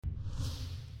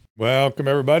Welcome,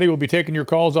 everybody. We'll be taking your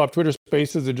calls off Twitter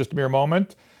Spaces in just a mere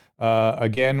moment.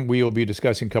 Again, we will be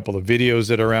discussing a couple of videos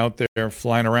that are out there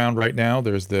flying around right now.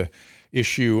 There's the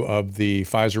issue of the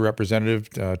Pfizer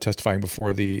representative testifying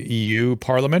before the EU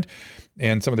Parliament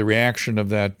and some of the reaction of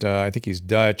that, I think he's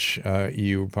Dutch,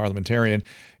 EU parliamentarian.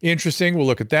 Interesting. We'll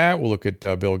look at that. We'll look at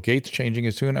Bill Gates changing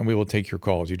his tune, and we will take your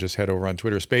calls. You just head over on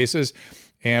Twitter Spaces.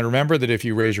 And remember that if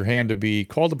you raise your hand to be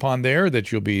called upon there,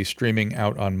 that you'll be streaming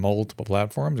out on multiple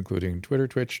platforms, including Twitter,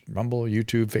 Twitch, Rumble,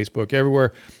 YouTube, Facebook,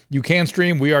 everywhere you can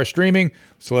stream. We are streaming,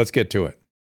 so let's get to it.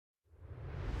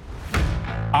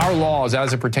 Our laws,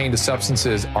 as it pertains to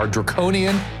substances, are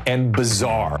draconian and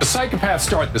bizarre. The psychopaths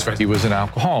start this way. He was an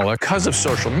alcoholic because of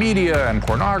social media and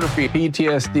pornography,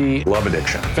 PTSD, love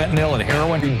addiction, fentanyl and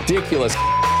heroin. Ridiculous.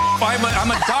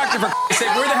 I'm a doctor, for Christ's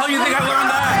sake. Where the hell do you think I learned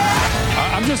that?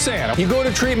 I'm just saying, you go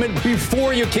to treatment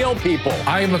before you kill people.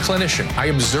 I am a clinician. I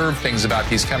observe things about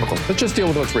these chemicals. Let's just deal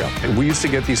with what's real. We used to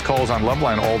get these calls on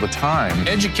Loveline all the time.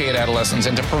 Educate adolescents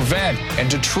and to prevent and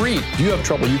to treat. If you have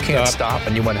trouble you can't stop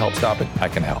and you want to help stop it, I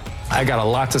can help. I got a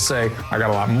lot to say. I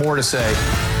got a lot more to say.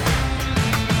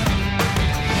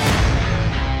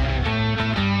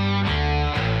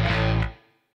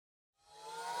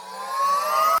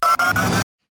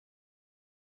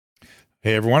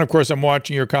 Hey, everyone. Of course, I'm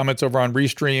watching your comments over on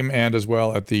Restream and as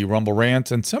well at the Rumble Rant.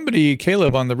 And somebody,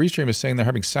 Caleb, on the Restream is saying they're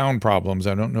having sound problems.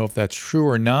 I don't know if that's true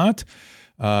or not.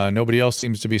 Nobody else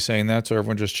seems to be saying that. So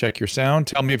everyone just check your sound.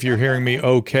 Tell me if you're hearing me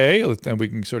okay. Then we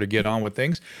can sort of get on with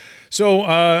things. So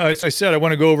as I said, I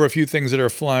want to go over a few things that are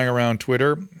flying around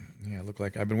Twitter. Yeah, look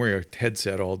like I've been wearing a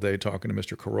headset all day talking to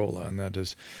Mr. Corolla, and that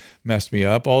has messed me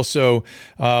up. Also,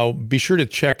 be sure to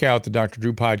check out the Dr.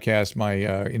 Drew podcast. My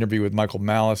interview with Michael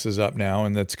Malice is up now,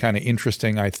 and that's kind of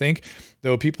interesting, I think.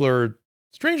 Though people are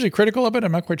strangely critical of it,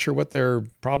 I'm not quite sure what their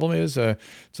problem is.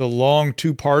 It's a long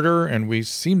two-parter, and we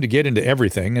seem to get into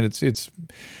everything, and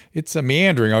it's a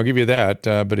meandering, I'll give you that,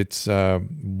 but it's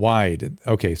wide.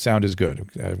 Okay, sound is good,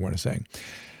 I want to say.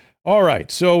 All right,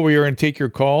 so we are going to take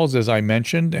your calls, as I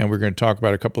mentioned, and we're going to talk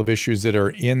about a couple of issues that are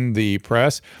in the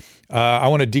press. I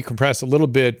want to decompress a little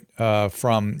bit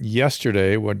from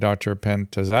yesterday, what Dr.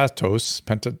 Pantazatos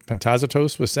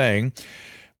was saying,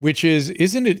 which is,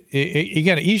 isn't it,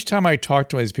 again, each time I talk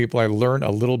to these people, I learn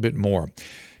a little bit more.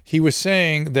 He was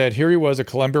saying that here he was, a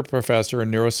Columbia professor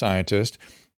and neuroscientist.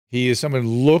 He is someone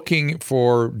looking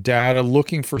for data,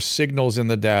 looking for signals in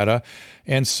the data,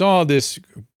 and saw this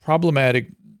problematic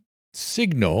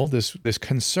signal, this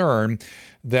concern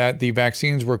that the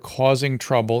vaccines were causing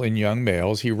trouble in young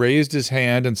males. He raised his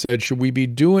hand and said, should we be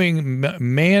doing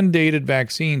mandated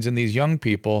vaccines in these young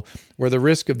people where the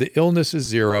risk of the illness is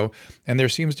zero and there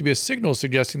seems to be a signal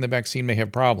suggesting the vaccine may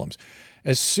have problems?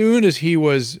 As soon as he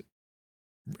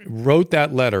wrote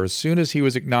that letter, as soon as he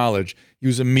was acknowledged, he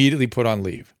was immediately put on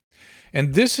leave.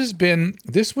 And this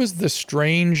was the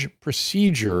strange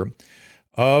procedure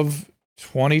of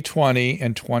 2020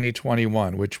 and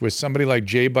 2021, which was somebody like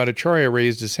Jay Bhattacharya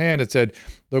raised his hand and said,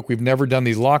 look, we've never done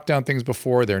these lockdown things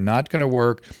before. They're not going to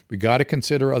work. We got to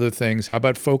consider other things. How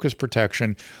about focus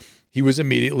protection? He was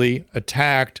immediately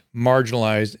attacked,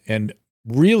 marginalized, and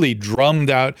really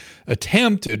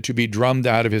attempted to be drummed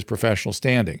out of his professional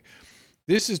standing.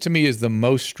 This to me is the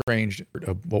most strange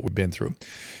of what we've been through.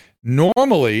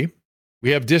 Normally,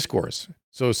 we have discourse.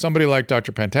 So somebody like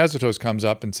Dr. Pantazatos comes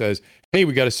up and says, hey,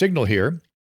 we got a signal here.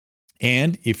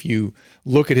 And if you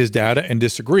look at his data and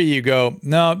disagree, you go,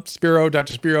 no,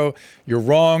 Dr. Spiro, you're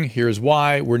wrong. Here's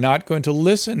why. We're not going to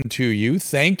listen to you.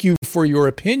 Thank you for your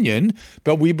opinion,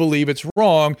 but we believe it's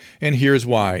wrong, and here's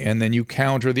why. And then you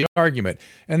counter the argument.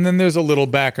 And then there's a little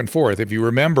back and forth. If you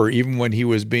remember, even when he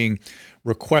was being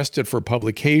requested for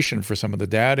publication for some of the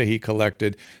data he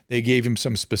collected, they gave him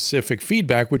some specific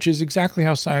feedback, which is exactly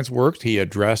how science works. He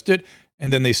addressed it,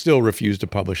 and then they still refused to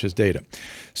publish his data.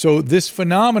 So this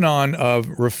phenomenon of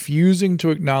refusing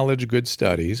to acknowledge good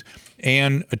studies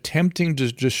and attempting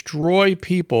to destroy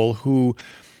people who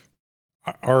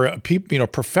are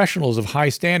professionals of high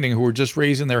standing who are just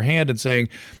raising their hand and saying,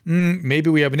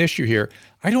 maybe we have an issue here.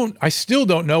 I still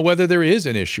don't know whether there is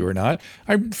an issue or not.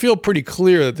 I feel pretty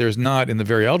clear that there's not in the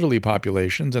very elderly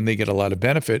populations, and they get a lot of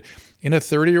benefit. In a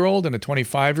 30-year-old and a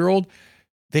 25-year-old,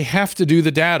 they have to do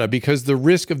the data because the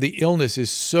risk of the illness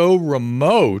is so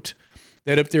remote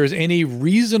that if there's any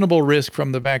reasonable risk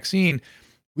from the vaccine,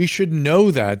 we should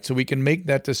know that so we can make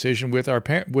that decision with our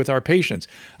patients.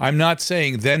 I'm not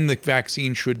saying then the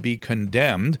vaccine should be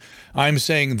condemned. I'm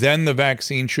saying then the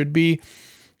vaccine should be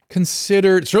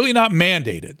considered, certainly not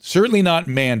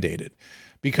mandated,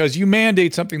 because you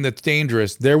mandate something that's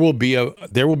dangerous, there will be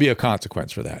a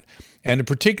consequence for that. And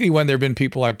particularly when there have been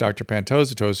people like Dr.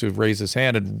 Pantozitos who've raised his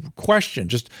hand and questioned,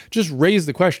 just raise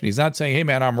the question. He's not saying, hey,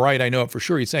 man, I'm right, I know it for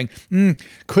sure. He's saying,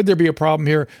 could there be a problem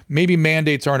here? Maybe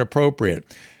mandates aren't appropriate.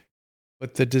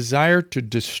 But the desire to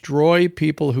destroy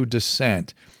people who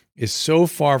dissent is so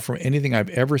far from anything I've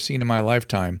ever seen in my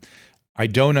lifetime. I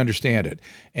don't understand it.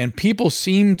 And people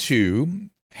seem to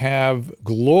have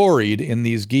gloried in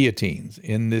these guillotines,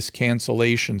 in this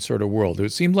cancellation sort of world.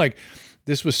 It seemed like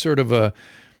this was sort of a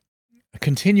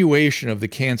continuation of the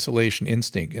cancellation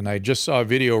instinct. And I just saw a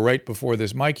video right before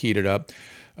this mic heated up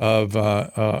of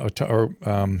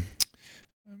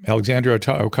Alexandria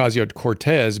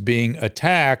Ocasio-Cortez being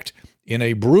attacked in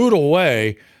a brutal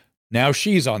way. Now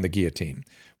she's on the guillotine,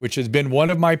 which has been one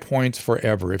of my points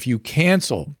forever. If you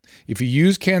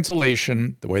use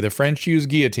cancellation the way the French use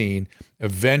guillotine,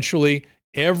 eventually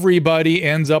everybody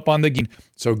ends up on the guillotine.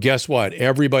 So guess what?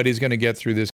 Everybody's going to get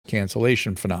through this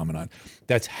cancellation phenomenon.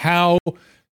 That's how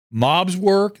mobs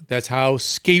work. That's how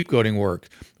scapegoating works.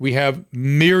 We have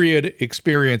myriad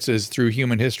experiences through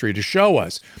human history to show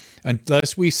us,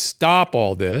 unless we stop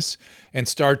all this and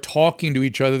start talking to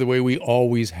each other the way we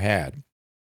always had.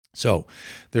 So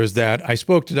there's that. I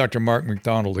spoke to Dr. Mark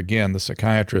McDonald again, the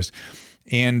psychiatrist,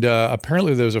 and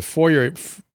apparently there's a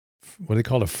FOIA, what they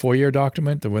call a FOIA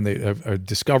document, a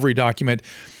discovery document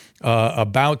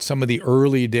about some of the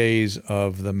early days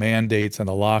of the mandates and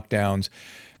the lockdowns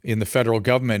in the federal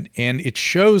government. And it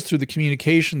shows through the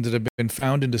communications that have been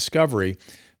found in discovery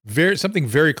something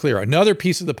very clear. Another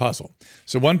piece of the puzzle.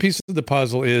 So one piece of the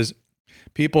puzzle is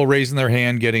people raising their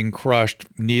hand getting crushed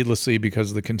needlessly because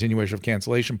of the continuation of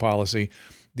cancellation policy.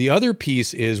 The other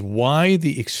piece is why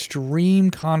the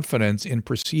extreme confidence in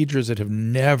procedures that have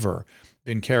never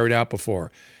been carried out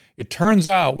before. It turns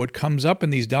out what comes up in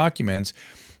these documents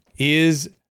is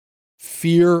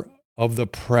fear of the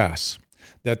press.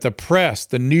 That the press,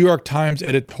 the New York Times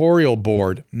editorial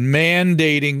board,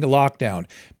 mandating the lockdown.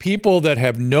 People that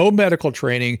have no medical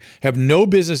training, have no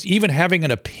business even having an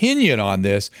opinion on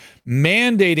this,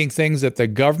 mandating things that the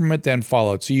government then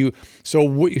followed. So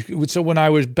when I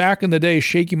was back in the day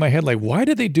shaking my head like, why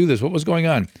did they do this? What was going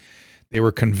on? They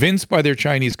were convinced by their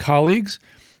Chinese colleagues.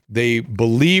 They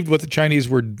believed what the Chinese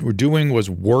were doing was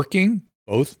working,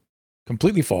 both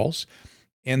completely false.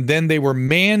 And then they were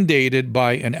mandated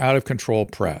by an out-of-control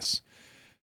press.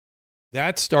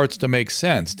 That starts to make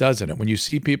sense, doesn't it? When you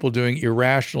see people doing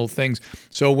irrational things.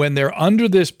 So when they're under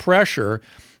this pressure,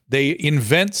 they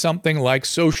invent something like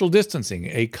social distancing,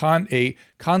 a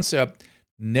concept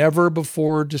never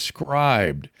before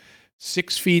described.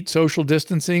 6 feet social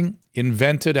distancing,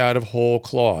 invented out of whole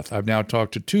cloth. I've now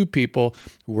talked to 2 people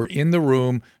who were in the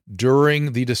room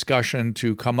during the discussion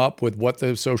to come up with what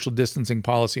the social distancing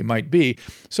policy might be.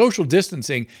 Social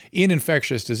distancing in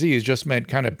infectious disease just meant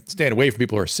kind of staying away from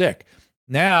people who are sick.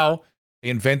 Now,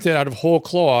 invented out of whole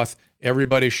cloth,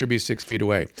 everybody should be 6 feet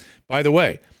away. By the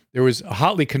way, there was a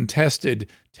hotly contested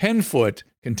 10-foot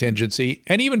contingency,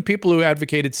 and even people who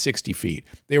advocated 60 feet.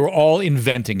 They were all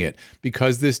inventing it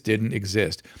because this didn't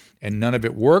exist. And none of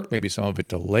it worked. Maybe some of it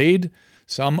delayed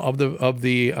some of the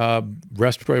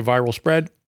respiratory viral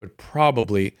spread, but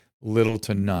probably little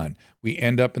to none. We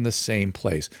end up in the same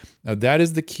place. Now, that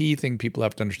is the key thing people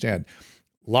have to understand.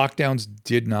 Lockdowns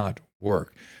did not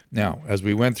work. Now, as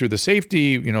we went through the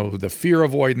safety, the fear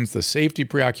avoidance, the safety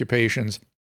preoccupations,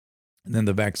 and then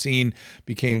the vaccine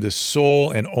became the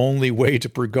sole and only way to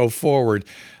go forward.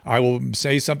 I will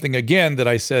say something again that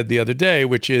I said the other day,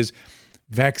 which is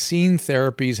vaccine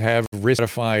therapies have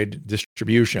risk-stratified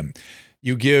distribution.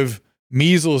 You give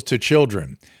measles to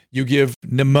children. You give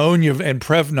pneumonia and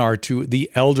Prevnar to the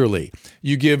elderly.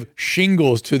 You give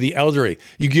shingles to the elderly.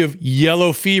 You give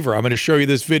yellow fever. I'm going to show you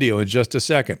this video in just a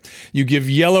second. You give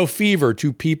yellow fever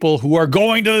to people who are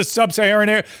going to the sub-Saharan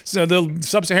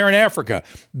Africa.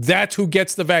 That's who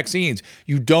gets the vaccines.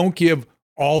 You don't give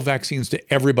all vaccines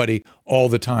to everybody all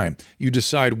the time. You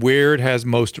decide where it has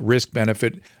most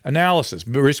risk-benefit analysis,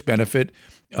 risk-benefit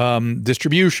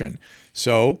distribution.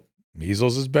 So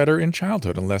measles is better in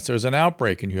childhood unless there's an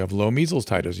outbreak and you have low measles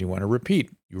titers. You want to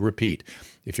repeat. You repeat.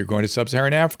 If you're going to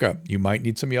sub-Saharan Africa, you might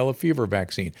need some yellow fever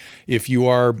vaccine. If you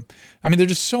are, there's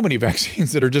just so many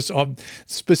vaccines that are just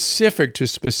specific to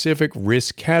specific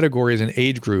risk categories and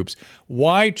age groups.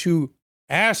 Why to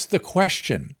ask the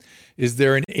question, is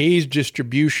there an age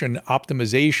distribution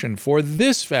optimization for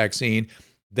this vaccine?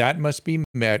 That must be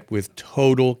met with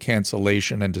total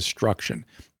cancellation and destruction.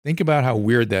 Think about how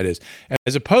weird that is,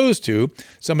 as opposed to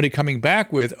somebody coming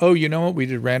back with, oh, you know what, we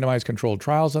did randomized controlled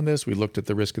trials on this. We looked at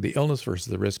the risk of the illness versus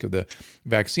the risk of the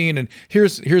vaccine. And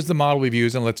here's the model we've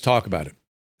used, and let's talk about it.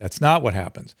 That's not what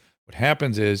happens. What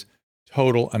happens is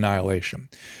total annihilation.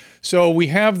 So we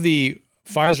have the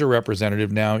Pfizer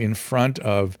representative now in front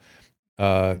of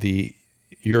the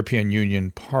European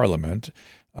Union Parliament.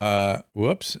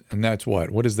 Whoops. And that's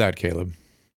what? What is that, Caleb?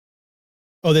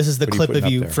 Oh, this is the clip of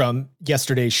you from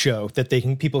yesterday's show that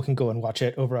people can go and watch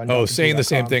it over on. Oh, saying the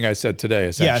same thing I said today,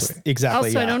 essentially. Yes, exactly.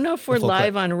 Also, I don't know if we're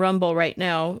live on Rumble right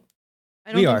now.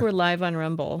 I don't think we're live on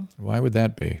Rumble. Why would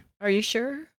that be? Are you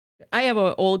sure? I have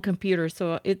an old computer,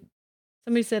 so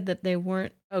somebody said that they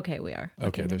weren't. Okay, we are.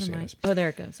 Okay, there's it. Oh, there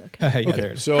it goes. Okay. Yeah,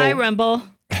 there it is. So, hi, Rumble.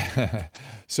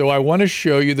 So I want to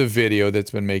show you the video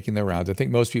that's been making the rounds. I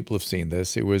think most people have seen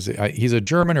this. It was he's a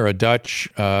German or a Dutch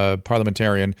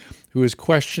parliamentarian who is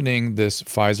questioning this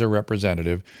Pfizer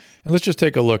representative. And let's just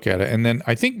take a look at it. And then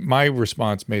I think my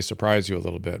response may surprise you a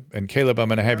little bit. And Caleb, I'm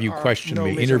going to have you question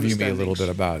me, interview me a little bit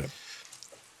about it.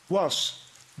 Was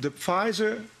the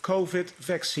Pfizer COVID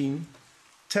vaccine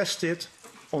tested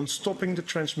on stopping the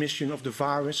transmission of the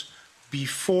virus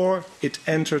before it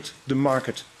entered the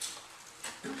market?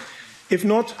 If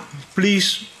not,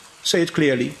 please say it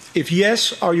clearly. If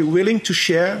yes, are you willing to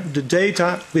share the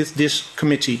data with this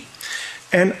committee?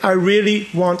 And I really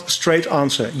want a straight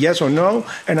answer, yes or no,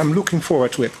 and I'm looking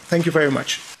forward to it. Thank you very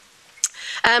much.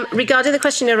 Regarding the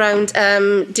question around,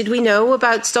 did we know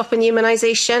about stopping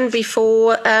immunisation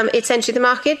before it's entered the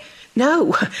market?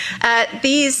 No.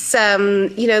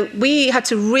 We had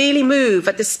to really move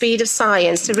at the speed of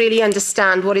science to really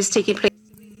understand what is taking place.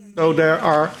 So there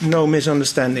are no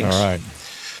misunderstandings. All right.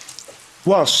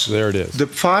 There it is. The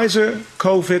Pfizer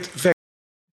COVID vaccine.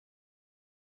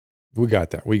 We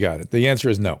got that. We got it. The answer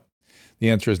is no. The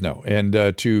answer is no. And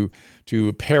to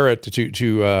parrot,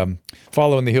 to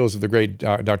follow in the heels of the great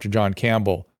Dr. John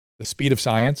Campbell, the speed of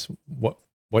science,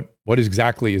 what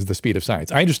exactly is the speed of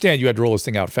science? I understand you had to roll this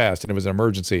thing out fast and it was an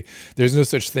emergency. There's no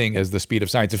such thing as the speed of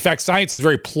science. In fact, science is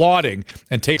very plodding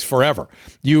and takes forever.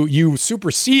 You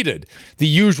superseded the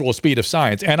usual speed of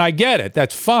science, and I get it.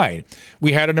 That's fine.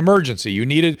 We had an emergency.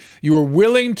 You were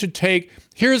willing to take,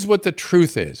 here's what the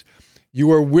truth is. You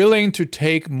were willing to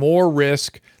take more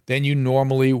risk than you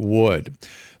normally would.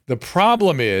 The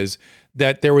problem is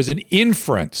that there was an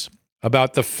inference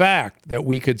about the fact that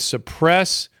we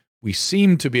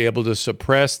seem to be able to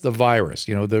suppress the virus.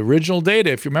 You know, the original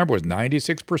data, if you remember, was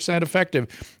 96% effective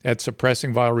at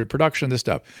suppressing viral reproduction, this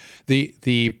stuff.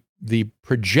 The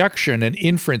projection and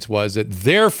inference was that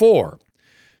therefore,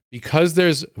 because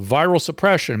there's viral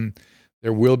suppression,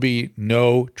 there will be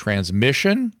no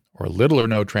transmission or little or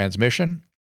no transmission,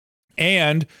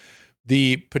 and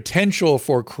the potential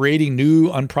for creating new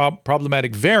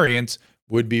unproblematic variants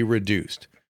would be reduced.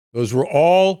 Those were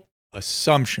all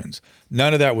assumptions.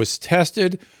 None of that was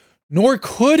tested, nor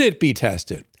could it be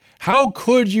tested. How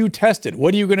could you test it?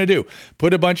 What are you going to do?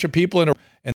 Put a bunch of people in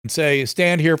and say,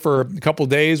 stand here for a couple of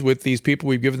days with these people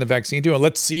we've given the vaccine to, and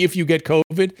let's see if you get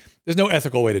COVID? There's no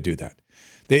ethical way to do that.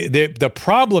 The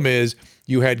problem is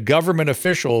you had government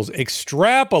officials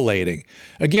extrapolating.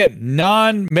 Again,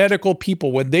 non-medical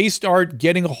people, when they start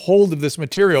getting a hold of this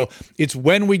material, it's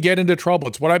when we get into trouble.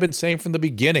 It's what I've been saying from the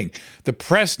beginning. The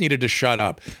press needed to shut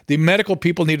up. The medical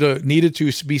people needed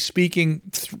to be speaking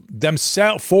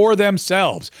for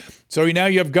themselves. So now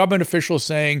you have government officials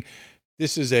saying,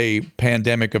 this is a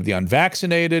pandemic of the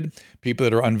unvaccinated. People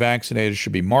that are unvaccinated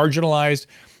should be marginalized.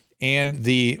 And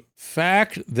the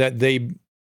fact that they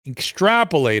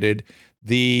extrapolated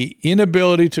the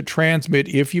inability to transmit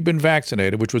if you've been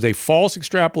vaccinated, which was a false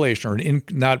extrapolation, or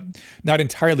not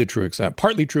entirely true, except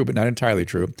partly true, but not entirely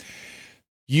true,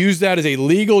 use that as a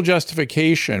legal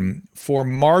justification for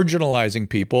marginalizing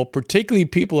people, particularly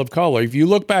people of color. If you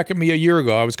look back at me a year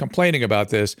ago, I was complaining about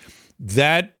this.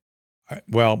 I'm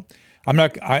going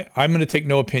to take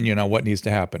no opinion on what needs to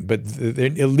happen, but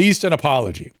at least an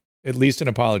apology. At least an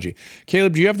apology.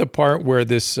 Caleb, do you have the part where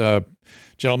this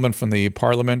gentleman from the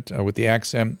parliament with the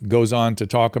accent goes on to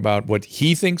talk about what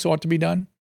he thinks ought to be done?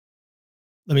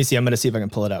 Let me see. I'm going to see if I can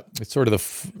pull it up. It's sort of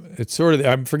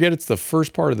I forget it's the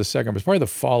first part of the second, but it's probably the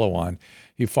follow-on.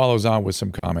 He follows on with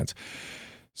some comments.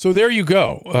 So there you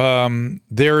go.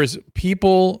 There's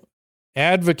people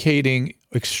advocating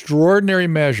extraordinary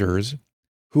measures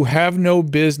who have no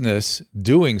business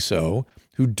doing so,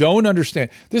 who don't understand.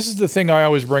 This is the thing I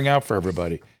always bring out for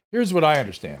everybody. Here's what I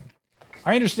understand.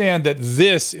 I understand that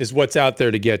this is what's out there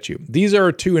to get you. These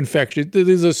are these are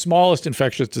the smallest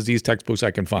infectious disease textbooks I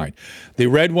can find. The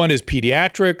red one is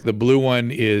pediatric. The blue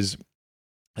one is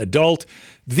adult.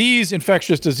 These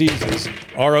infectious diseases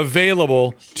are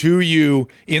available to you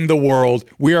in the world.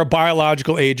 We are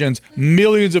biological agents.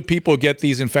 Millions of people get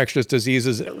these infectious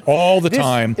diseases all the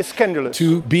time. This is scandalous.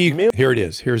 Here it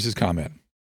is. Here's his comment.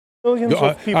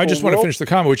 I just want to finish the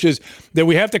comment, which is that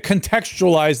we have to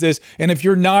contextualize this. And if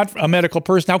you're not a medical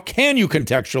person, how can you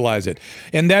contextualize it?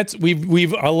 And that's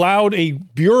we've allowed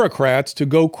bureaucrats to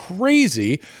go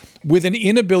crazy with an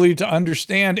inability to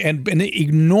understand and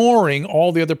ignoring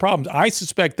all the other problems. I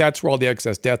suspect that's where all the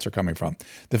excess deaths are coming from.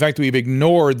 The fact that we've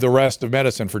ignored the rest of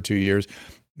medicine for 2 years.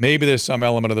 Maybe there's some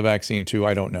element of the vaccine too.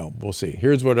 I don't know. We'll see.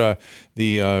 Here's what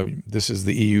this is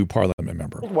the EU Parliament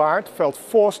member. Worldwide felt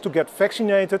forced to get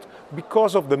vaccinated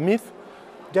because of the myth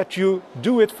that you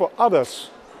do it for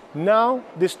others. Now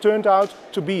this turned out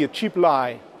to be a cheap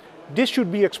lie. This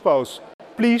should be exposed.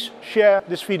 Please share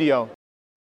this video.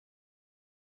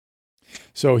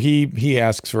 So he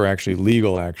asks for actually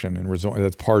legal action, and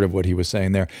that's part of what he was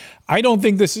saying there. I don't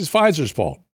think this is Pfizer's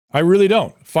fault. I really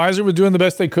don't. Pfizer was doing the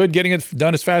best they could, getting it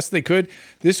done as fast as they could.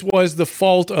 This was the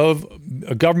fault of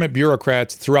government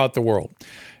bureaucrats throughout the world.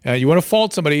 You want to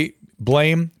fault somebody,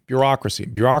 blame bureaucracy.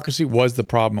 Bureaucracy was the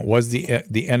problem, was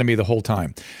the enemy the whole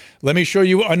time. Let me show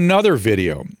you another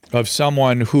video of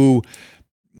someone who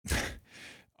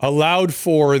allowed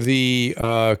for the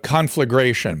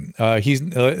conflagration.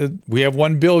 We have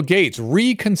one Bill Gates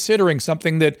reconsidering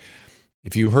something that,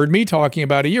 if you heard me talking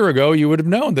about a year ago, you would have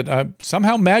known that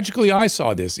somehow magically I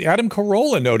saw this. Adam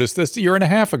Carolla noticed this a year and a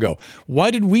half ago.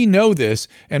 Why did we know this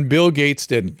and Bill Gates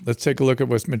didn't? Let's take a look at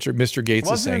what Mr. Gates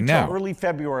is saying now. It wasn't until early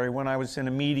February when I was in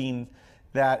a meeting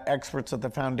that experts at the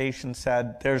foundation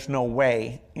said, there's no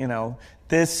way,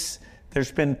 there's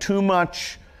been too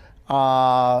much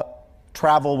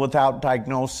travel without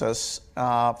diagnosis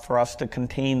for us to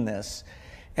contain this.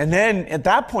 And then at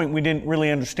that point, we didn't really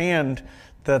understand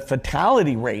the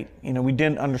fatality rate. We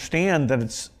didn't understand that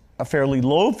it's a fairly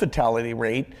low fatality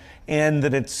rate and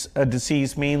that it's a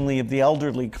disease mainly of the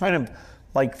elderly, kind of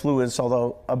like flu is,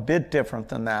 although a bit different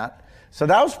than that. So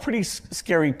that was a pretty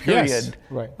scary period. Yes.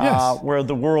 Right. Yes. Where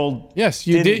the world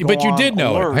you did, but you did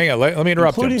know it. Hang on, let me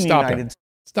interrupt him.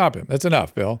 Stop him. That's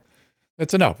enough, Bill.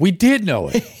 That's enough. We did know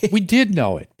it. We did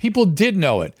know it. People did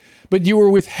know it, but you were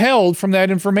withheld from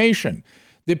that information.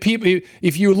 The people,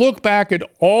 if you look back at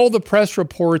all the press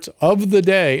reports of the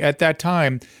day at that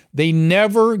time, they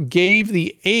never gave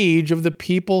the age of the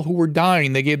people who were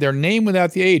dying. They gave their name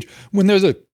without the age. When there's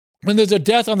a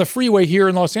death on the freeway here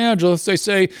in Los Angeles, they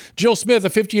say Jill Smith, a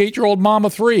 58-year-old mom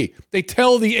of 3. They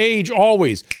tell the age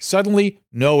always. Suddenly,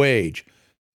 no age.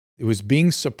 It was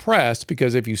being suppressed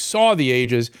because if you saw the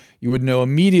ages, you would know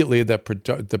immediately that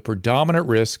the predominant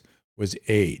risk was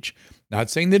age. Not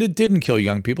saying that it didn't kill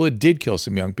young people. It did kill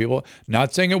some young people.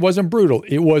 Not saying it wasn't brutal.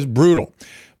 It was brutal.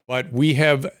 But we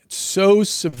have so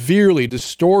severely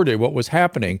distorted what was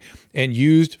happening and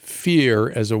used fear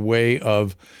as a way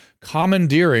of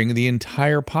commandeering the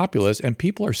entire populace, and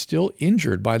people are still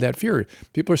injured by that fear.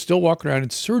 People are still walking around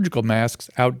in surgical masks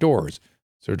outdoors.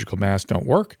 Surgical masks don't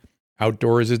work.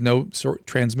 Outdoors is no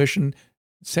transmission.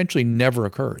 Essentially never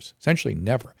occurs. Essentially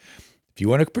never. If you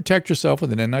want to protect yourself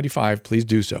with an N95, please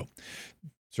do so.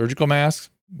 Surgical masks,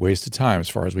 waste of time as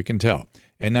far as we can tell.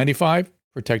 N95,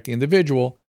 protect the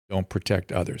individual, don't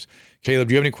protect others. Caleb,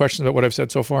 do you have any questions about what I've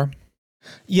said so far?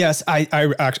 Yes,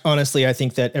 I honestly, I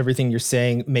think that everything you're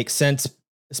saying makes sense,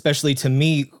 especially to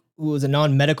me, who was a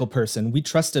non-medical person. We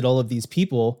trusted all of these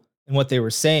people and what they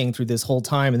were saying through this whole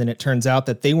time, and then it turns out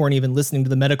that they weren't even listening to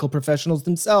the medical professionals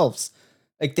themselves.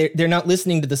 Like they're not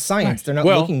listening to the science. Right. They're not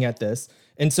looking at this.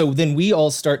 And so then we all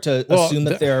start to assume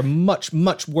that there are much,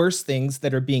 much worse things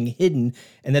that are being hidden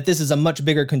and that this is a much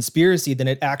bigger conspiracy than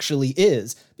it actually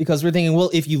is. Because we're thinking, well,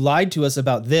 if you lied to us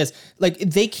about this, like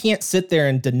they can't sit there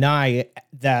and deny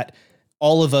that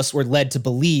all of us were led to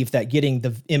believe that getting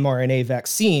the mRNA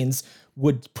vaccines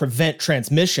would prevent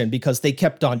transmission, because they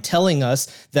kept on telling us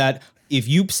that if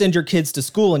you send your kids to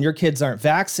school and your kids aren't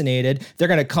vaccinated, they're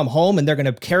going to come home and they're going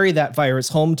to carry that virus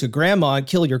home to grandma and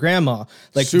kill your grandma.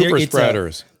 Like super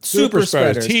spreaders,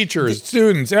 teachers,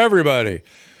 students, everybody.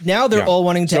 Now they're all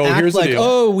wanting to act like,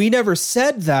 oh, we never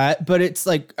said that. But it's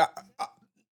like,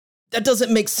 that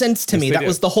doesn't make sense to me. That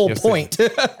was the whole point.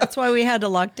 That's why we had to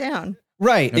lock down.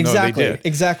 Right. Exactly.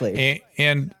 Exactly.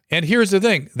 And here's the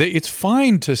thing. It's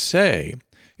fine to say,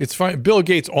 it's fine. Bill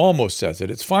Gates almost says it.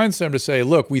 It's fine for them to say,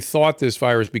 look, we thought this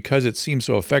virus, because it seemed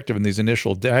so effective in these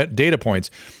initial data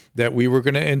points, that we were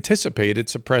going to anticipate it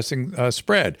suppressing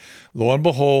spread. Lo and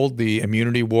behold, the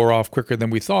immunity wore off quicker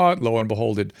than we thought. Lo and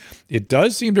behold, it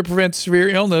does seem to prevent severe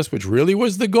illness, which really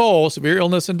was the goal. Severe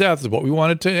illness and death is what we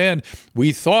wanted to end.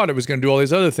 We thought it was going to do all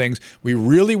these other things. We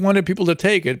really wanted people to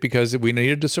take it because we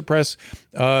needed to suppress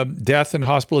death and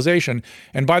hospitalization.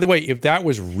 And by the way, if that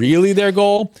was really their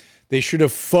goal, They should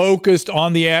have focused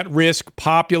on the at-risk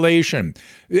population.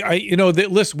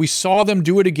 Listen, we saw them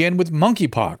do it again with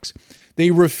monkeypox. They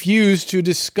refused to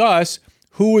discuss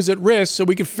who was at risk so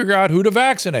we could figure out who to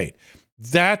vaccinate.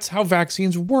 That's how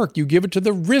vaccines work. You give it to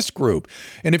the risk group.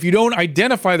 And if you don't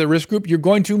identify the risk group, you're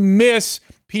going to miss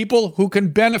people who can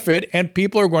benefit, and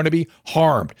people are going to be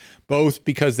harmed, both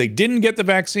because they didn't get the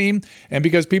vaccine and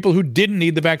because people who didn't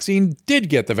need the vaccine did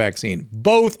get the vaccine.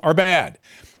 Both are bad.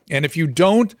 And if you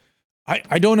don't,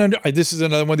 I don't this is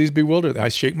another one of these bewildered. I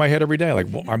shake my head every day. Like,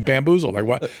 well, I'm bamboozled.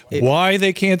 Like, why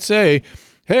they can't say,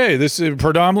 hey, this is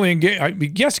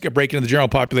predominantly yes, it could break into the general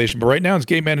population, but right now it's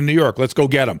gay men in New York. Let's go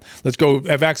get them. Let's go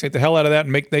vaccinate the hell out of that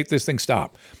and make this thing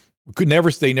stop. They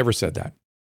never said that.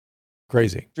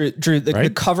 Crazy. Drew, the right?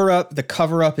 the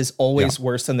cover up is always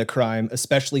worse than the crime,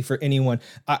 especially for anyone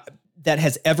that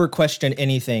has ever questioned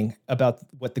anything about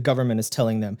what the government is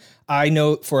telling them. I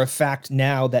know for a fact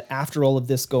now that after all of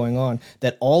this going on,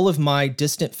 that all of my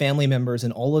distant family members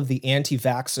and all of the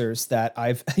anti-vaxxers that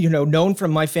I've known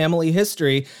from my family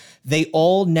history, they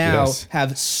all now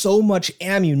have so much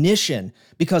ammunition,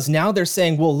 because now they're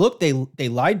saying, well, look, they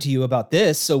lied to you about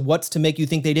this. So what's to make you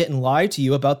think they didn't lie to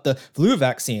you about the flu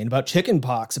vaccine, about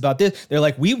chickenpox, about this? They're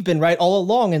like, we've been right all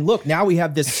along. And look, now we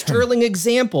have this sterling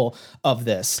example of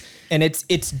this. And it's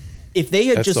if they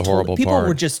had just told people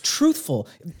were just truthful,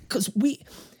 because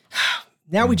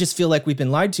now we just feel like we've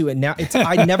been lied to. And now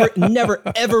I never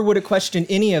ever would have questioned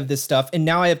any of this stuff. And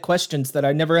now I have questions that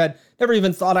I never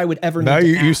even thought I would ever now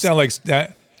need to you ask. sound like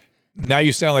that. Now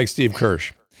you sound like Steve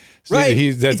Kirsch. Right.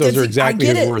 Those are exactly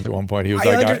his words at one point. He was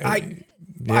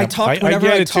I talk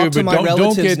to my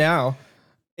relatives now.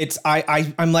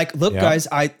 I'm like, look, guys,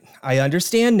 I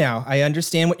understand now. I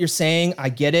understand what you're saying. I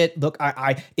get it. Look,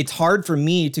 it's hard for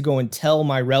me to go and tell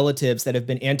my relatives that have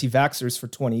been anti-vaxxers for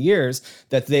 20 years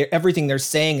that everything they're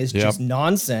saying is just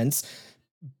nonsense,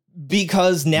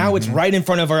 because now it's right in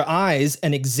front of our eyes,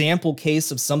 an example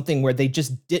case of something where they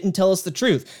just didn't tell us the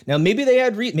truth. Now, maybe they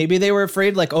had maybe they were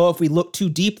afraid, like, oh, if we look too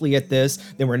deeply at this,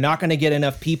 then we're not going to get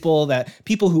enough people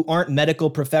who aren't medical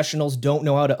professionals don't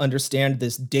know how to understand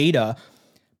this data.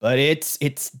 But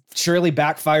it's surely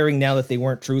backfiring now that they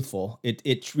weren't truthful.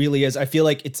 It really is. I feel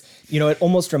like it's, it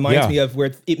almost reminds me of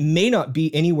where it may not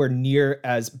be anywhere near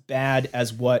as bad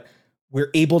as what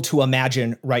we're able to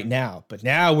imagine right now. But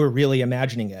now we're really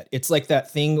imagining it. It's like that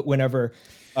thing whenever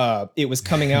it was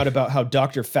coming out about how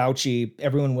Dr. Fauci,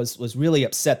 everyone was really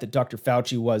upset that Dr.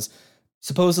 Fauci was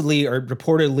supposedly or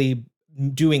reportedly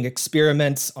doing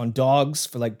experiments on dogs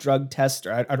for like drug tests,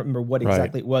 or I don't remember what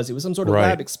exactly it was. It was some sort of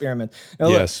lab experiment.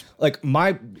 Now, look,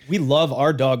 we love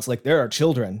our dogs like they're our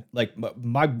children. Like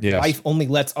my wife only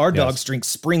lets our dogs drink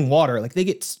spring water. Like they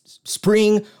get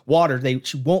spring water.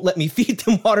 She won't let me feed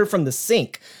them water from the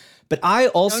sink. But I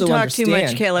also don't talk too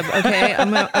much, Caleb. Okay,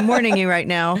 I'm warning you right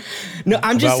now. No,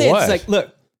 I'm just saying. What? It's like,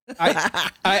 look,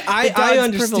 I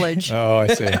understand. Privilege. Oh, I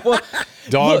see. Well,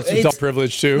 dogs look, dog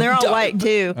privilege too. They're all white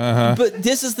too. But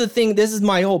this is the thing. This is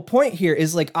my whole point here.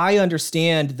 Is like I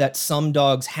understand that some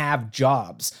dogs have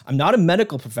jobs. I'm not a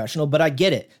medical professional, but I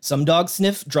get it. Some dogs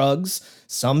sniff drugs.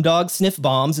 Some dogs sniff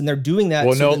bombs, and they're doing that.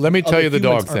 Well, no. Let me tell you the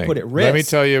dog thing. Let me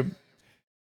tell you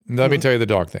the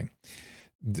dog thing.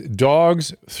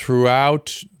 Dogs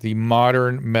throughout the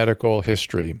modern medical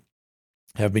history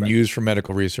have been used for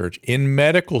medical research. In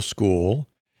medical school,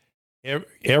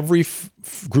 every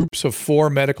groups of 4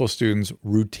 medical students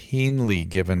routinely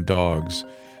given dogs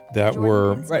that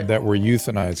were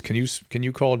euthanized. Can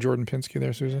you call Jordan Pinsky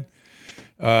there, Susan?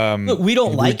 Look, we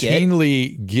don't like it.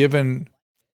 Routinely given.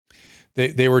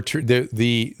 They were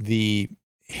the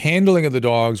handling of the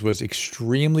dogs was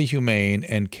extremely humane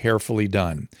and carefully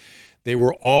done. They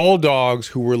were all dogs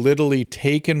who were literally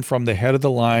taken from the head of the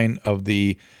line of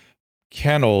the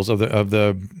kennels of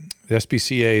the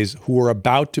SPCAs who were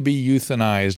about to be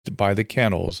euthanized by the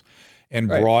kennels and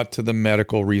brought to the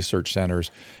medical research centers.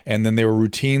 And then they were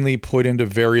routinely put into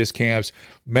various camps.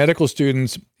 Medical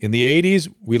students in the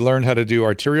 80s, we learned how to do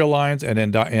arterial lines and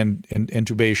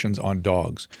intubations on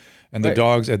dogs. And the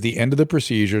dogs at the end of the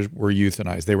procedures were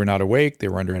euthanized. They were not awake. They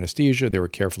were under anesthesia. They were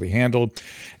carefully handled.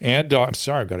 And I'm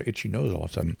sorry, I've got an itchy nose all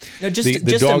of a sudden. Now,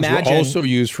 the dogs were also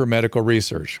used for medical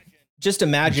research. Just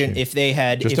imagine if they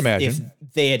had if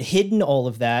they had hidden all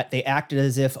of that. They acted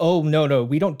as if, oh, no,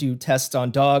 we don't do tests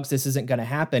on dogs. This isn't going to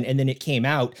happen. And then it came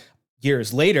out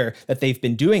years later that they've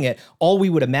been doing it. All we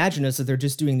would imagine is that they're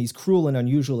just doing these cruel and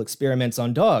unusual experiments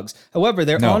on dogs. However,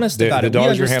 they're honest about it. The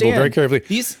dogs are handled very carefully.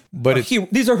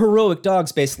 These are heroic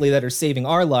dogs, basically, that are saving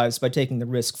our lives by taking the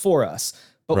risk for us.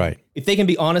 But if they can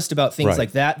be honest about things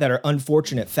like that are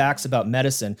unfortunate facts about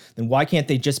medicine, then why can't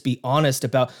they just be honest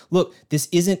about, look, this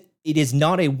isn't it is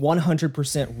not a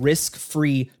 100%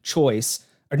 risk-free choice,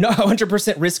 or not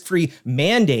 100% risk-free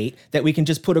mandate that we can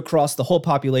just put across the whole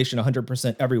population,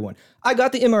 100% everyone. I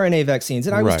got the mRNA vaccines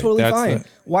and I was totally fine.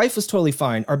 Wife was totally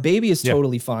fine. Our baby is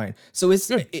totally fine. So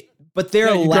but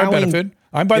they're allowing,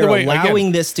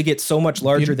 allowing this to get so much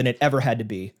larger than it ever had to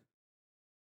be.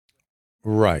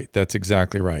 Right. That's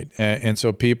exactly right. And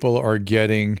so people are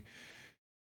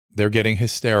they're getting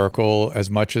hysterical as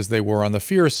much as they were on the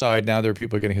fear side. Now there are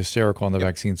people getting hysterical on the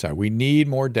vaccine side. We need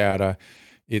more data.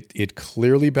 It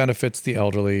clearly benefits the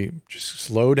elderly. Just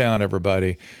slow down,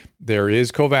 everybody. There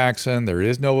is Covaxin. There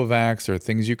is Novavax. There are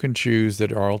things you can choose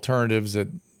that are alternatives that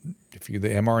if the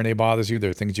mRNA bothers you, there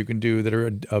are things you can do that are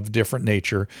of different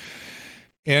nature.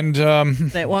 And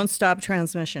that won't stop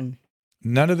transmission.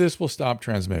 None of this will stop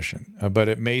transmission, but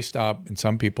it may stop in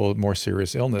some people more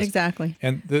serious illness. Exactly.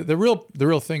 And the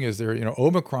real thing is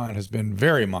Omicron has been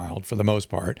very mild for the most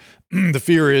part. The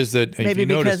fear is that maybe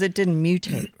because it didn't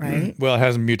mutate, right? Well, it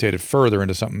hasn't mutated further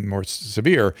into something more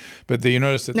severe. But you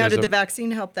notice that now, did the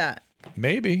vaccine help that?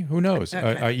 Maybe, who knows?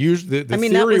 Okay. The that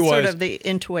theory was sort of the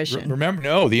intuition. Remember,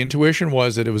 no, the intuition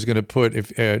was that it was going to put,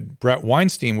 if Brett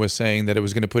Weinstein was saying that it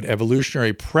was going to put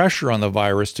evolutionary pressure on the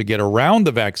virus to get around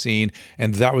the vaccine,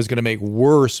 and that was going to make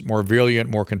worse, more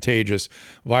virulent, more contagious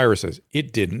viruses.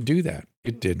 It didn't do that.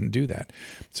 It didn't do that.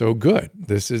 So good.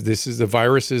 This is the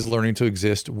virus is learning to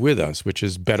exist with us, which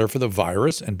is better for the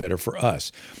virus and better for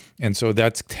us. And so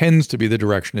that tends to be the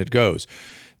direction it goes.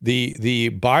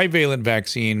 The bivalent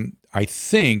vaccine, I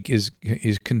think, is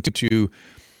to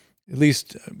at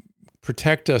least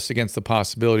protect us against the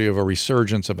possibility of a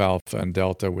resurgence of alpha and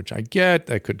delta, which I get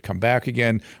that could come back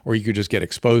again, or you could just get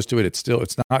exposed to it. It's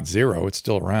not zero. It's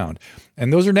still around.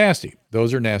 And those are nasty.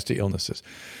 Those are nasty illnesses.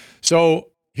 So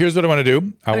here's what I want to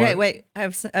do. Wait. I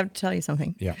have to tell you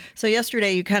something. Yeah. So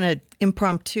yesterday you kind of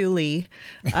impromptuly,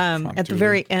 at the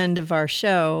very end of our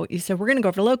show, you said, we're going to go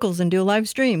over to locals and do a live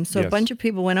stream. So a bunch of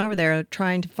people went over there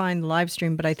trying to find the live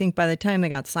stream. But I think by the time they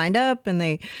got signed up and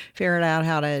they figured out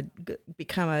how to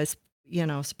become a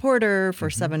supporter for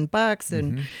 $7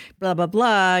 and blah, blah,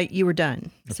 blah, you were done.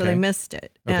 Okay. So they missed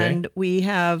it. Okay. And we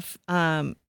have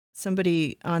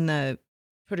somebody on the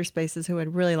Twitter Spaces who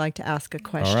would really like to ask a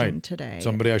question today.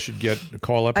 Somebody I should get a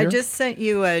call up here? I just sent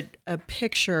you a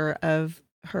picture of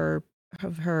her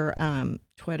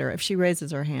Twitter. If she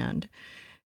raises her hand,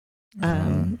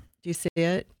 do you see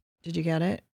it? Did you get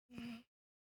it?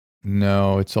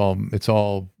 No, it's all it's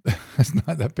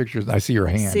not that picture. I see her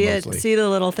hand. See mostly. See the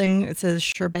little thing? It says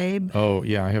 "Sure, babe." Oh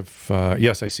yeah, I have.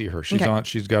 Yes, I see her. She's on.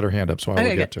 She's got her hand up, so I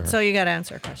will get to her. So you got to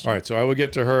answer a question. All right, so I will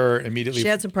get to her immediately. She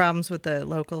had some problems with the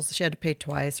locals. She had to pay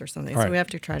twice or something. So we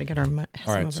have to try to get her. All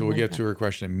right, so we'll get to her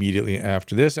question immediately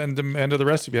after this, and to the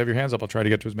rest of you have your hands up. I'll try to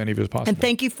get to as many of you as possible. And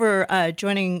thank you for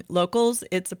joining Locals.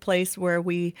 It's a place where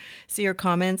we see your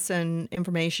comments and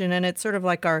information, and it's sort of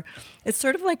like our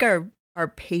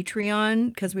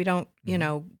Patreon, because we don't, we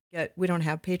don't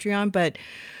have Patreon, but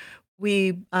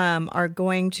we are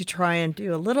going to try and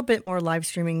do a little bit more live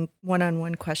streaming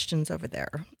one-on-one questions over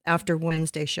there after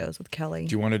Wednesday shows with Kelly.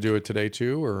 Do you want to do it today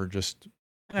too, or just?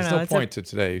 I don't know. There's no point to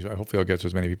today. Hopefully I'll get to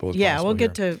as many people as possible. Yeah, we'll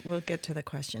get to the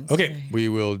questions. Okay, today. We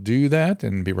will do that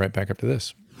and be right back after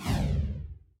this.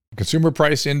 Consumer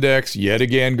price index yet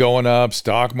again going up,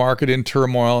 stock market in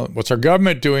turmoil. What's our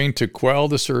government doing to quell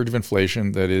the surge of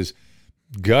inflation that is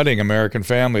gutting American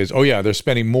families? Oh yeah, they're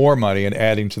spending more money and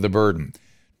adding to the burden.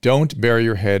 Don't bury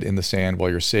your head in the sand while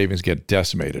your savings get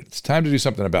decimated. It's time to do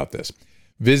something about this.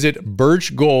 Visit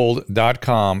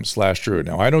birchgold.com/Drew.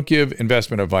 Now, I don't give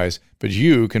investment advice, but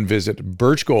you can visit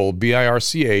birchgold,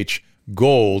 BIRCH,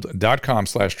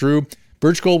 gold.com/Drew.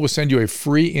 Birch Gold will send you a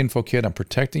free info kit on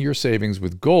protecting your savings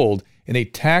with gold in a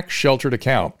tax-sheltered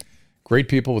account. Great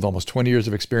people with almost 20 years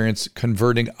of experience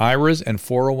converting IRAs and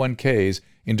 401ks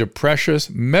into precious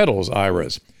metals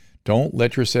IRAs. Don't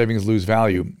let your savings lose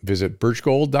value. Visit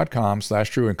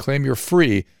birchgold.com/Drew and claim your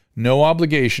free, no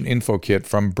obligation info kit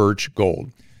from Birch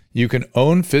Gold. You can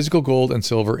own physical gold and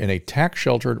silver in a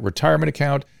tax-sheltered retirement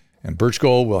account, and Birch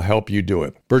Gold will help you do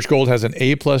it. Birch Gold has an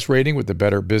A+ rating with the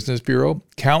Better Business Bureau,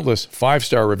 countless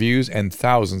 5-star reviews, and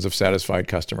thousands of satisfied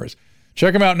customers.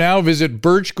 Check them out now. Visit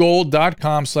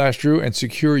birchgold.com/Drew and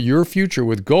secure your future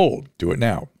with gold. Do it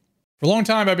now. For a long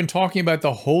time, I've been talking about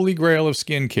the holy grail of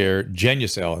skincare,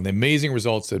 Genucel, and the amazing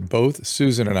results that both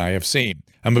Susan and I have seen.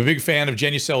 I'm a big fan of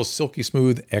Genucel's Silky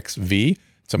Smooth XV.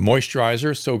 It's a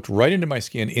moisturizer soaked right into my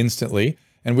skin instantly,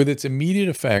 and with its immediate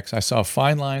effects, I saw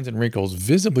fine lines and wrinkles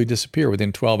visibly disappear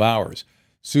within 12 hours.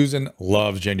 Susan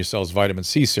loves Genucel's vitamin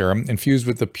C serum, infused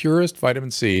with the purest vitamin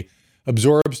C,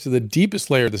 absorbs to the deepest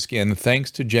layer of the skin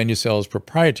thanks to Genucel's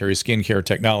proprietary skincare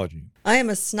technology. I am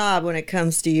a snob when it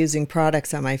comes to using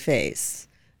products on my face.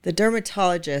 The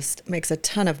dermatologist makes a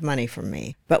ton of money from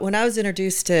me. But when I was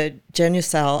introduced to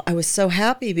Genucel, I was so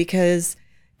happy because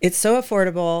it's so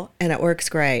affordable and it works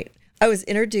great. I was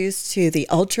introduced to the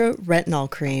Ultra Retinol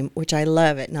Cream, which I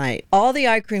love at night. All the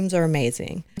eye creams are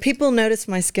amazing. People notice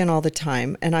my skin all the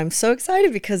time, and I'm so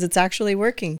excited because it's actually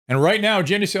working. And right now,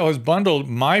 Genucel has bundled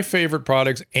my favorite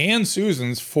products and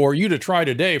Susan's for you to try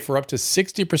today for up to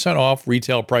 60% off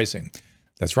retail pricing.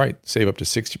 That's right, save up to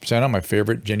 60% on my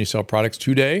favorite Genucel products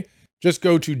today. Just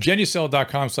go to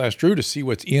Genucel.com/Drew to see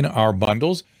what's in our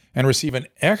bundles and receive an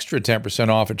extra 10%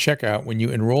 off at checkout when you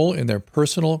enroll in their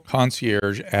personal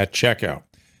concierge at checkout.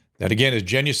 That again is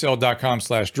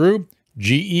Genucel.com/Drew,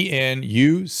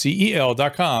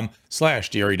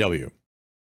 GENUCEL.com/DREW.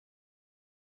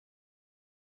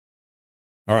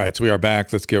 All right, so we are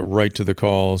back. Let's get right to the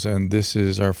calls. And this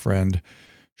is our friend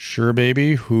Sure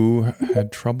Baby, who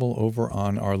had trouble over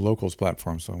on our locals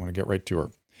platform. So I want to get right to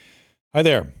her. Hi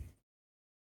there.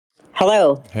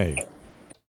 Hello. Hey.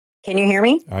 Can you hear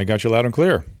me? I got you loud and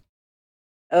clear.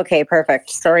 Okay,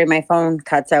 perfect. Sorry, my phone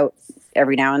cuts out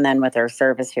every now and then with our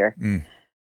service here.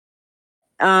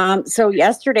 So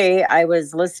yesterday I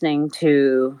was listening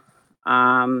to,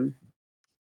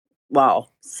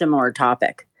 similar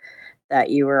topic that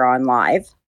you were on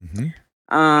live. Mm-hmm.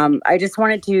 I just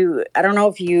wanted to, I don't know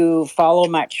if you follow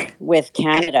much with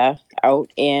Canada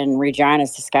out in Regina,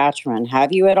 Saskatchewan.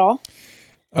 Have you at all?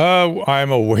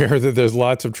 I'm aware that there's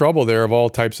lots of trouble there of all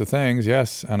types of things,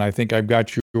 yes. And I think I've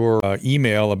got your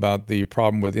email about the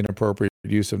problem with inappropriate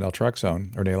use of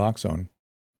naltrexone or naloxone.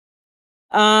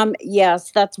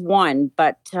 Yes, that's one.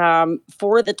 But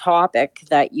for the topic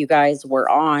that you guys were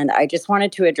on, I just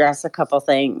wanted to address a couple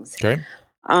things. Okay.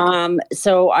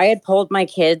 So I had pulled my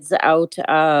kids out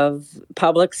of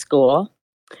public school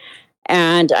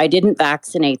and I didn't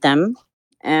vaccinate them.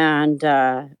 And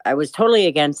I was totally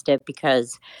against it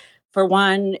because, for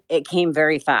one, it came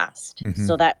very fast. Mm-hmm.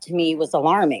 So that to me was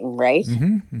alarming, right?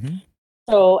 Mm-hmm. Mm-hmm.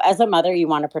 So as a mother, you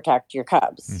want to protect your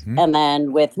cubs. Mm-hmm. And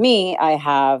then with me, I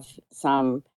have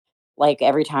some, like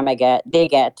every time they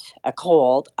get a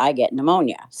cold, I get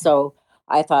pneumonia. So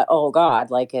I thought, oh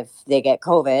God, like if they get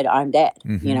COVID, I'm dead,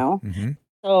 Mm-hmm. you know? Mm-hmm.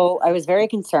 So I was very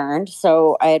concerned.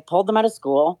 So I had pulled them out of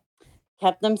school,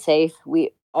 kept them safe.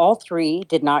 We all three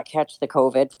did not catch the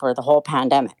COVID for the whole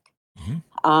pandemic.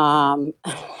 Mm-hmm.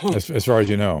 As far as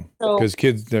you know, because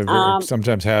kids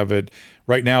sometimes have it.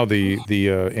 Right now, the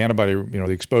antibody,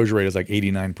 the exposure rate is like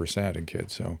 89% in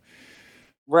kids. So,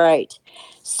 right.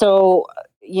 So,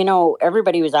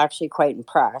 everybody was actually quite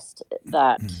impressed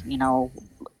that,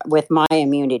 with my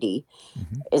immunity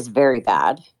mm-hmm. is very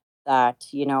bad, that,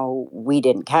 we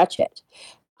didn't catch it.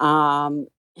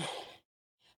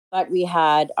 But we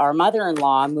had our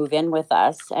mother-in-law move in with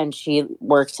us, and she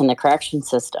works in the correction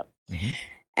system. Mm-hmm.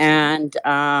 And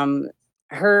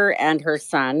her and her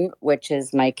son, which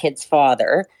is my kid's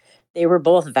father, they were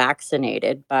both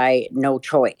vaccinated by no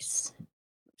choice.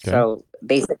 Okay. So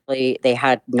basically, they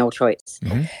had no choice.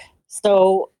 Mm-hmm.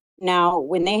 So now,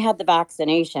 when they had the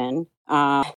vaccination,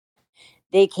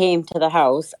 they came to the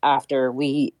house after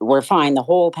we were fine the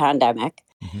whole pandemic.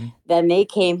 Mm-hmm. Then they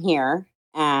came here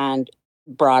and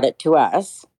brought it to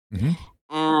us. Mm-hmm.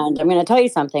 And I'm going to tell you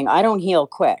something. I don't heal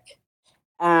quick.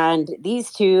 And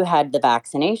these two had the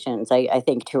vaccinations, I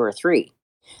think 2 or 3.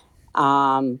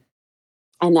 And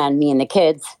then me and the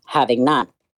kids having none.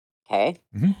 Okay.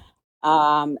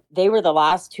 Mm-hmm. They were the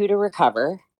last 2 to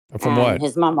recover. From what?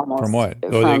 His mom almost. From what?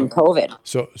 From COVID.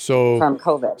 So from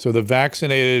COVID. So the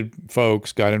vaccinated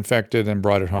folks got infected and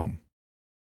brought it home.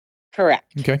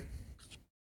 Correct. Okay.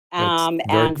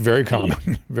 That's very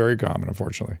common. Very common,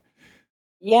 unfortunately.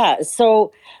 Yeah.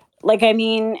 So,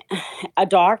 a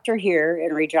doctor here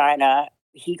in Regina,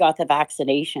 he got the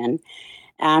vaccination,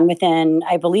 and within,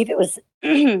 I believe it was,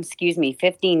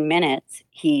 15 minutes,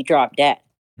 he dropped dead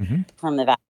mm-hmm. from the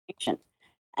vaccination.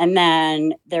 And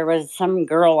then there was some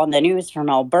girl on the news from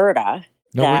Alberta.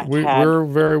 No, we're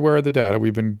very aware of the data.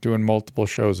 We've been doing multiple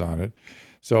shows on it.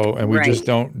 So, and we just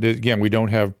don't, again, we don't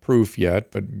have proof yet,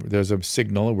 but there's a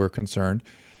signal and we're concerned.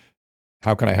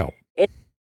 How can I help?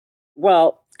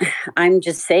 Well, I'm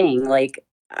just saying,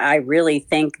 I really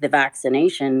think the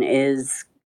vaccination is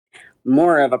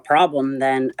more of a problem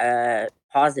than a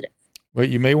positive. Well,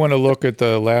 you may want to look at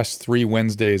the last 3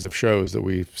 Wednesdays of shows that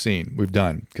we've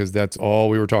done, because that's all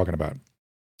we were talking about.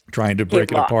 Trying to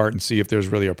break it apart and see if there's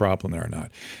really a problem there or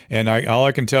not. And all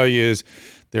I can tell you is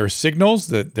There are signals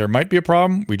that there might be a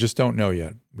problem. We just don't know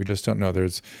yet. We just don't know.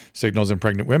 There's signals in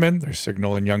pregnant women. There's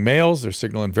signal in young males. There's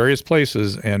signal in various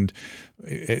places. And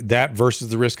that versus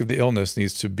the risk of the illness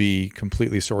needs to be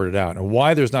completely sorted out. And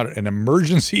why there's not an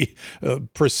emergency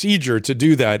procedure to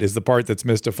do that is the part that's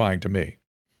mystifying to me.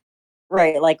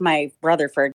 Right. Like my brother,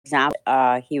 for example,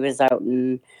 he was out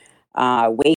in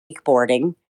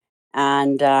wakeboarding,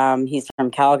 and he's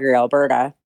from Calgary,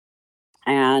 Alberta.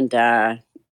 And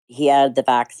he had the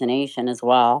vaccination as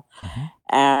well. Mm-hmm.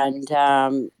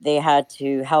 And they had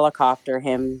to helicopter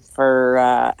him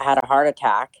had a heart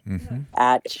attack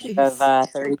at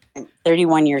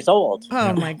 31 years old.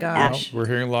 Oh my gosh. Well, we're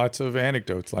hearing lots of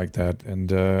anecdotes like that. And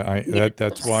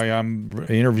that's why I'm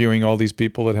interviewing all these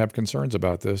people that have concerns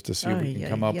about this, to see if we can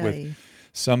come up with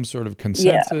some sort of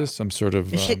consensus, some sort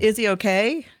of... Is he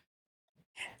okay?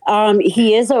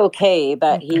 He is okay,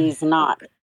 but he's not,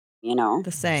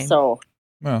 the same. So...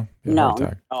 Well,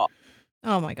 no.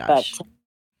 Oh my gosh. But,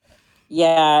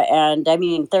 yeah, and I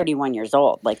mean, 31 years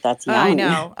old, like that's young. I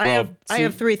know. I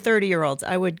have 3 30-year-olds.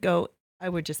 I would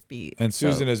just be. And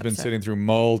Susan has been sitting through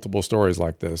multiple stories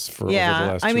like this for over the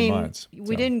last 2 months.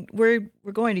 We're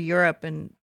going to Europe,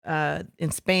 and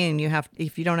in Spain,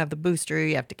 if you don't have the booster,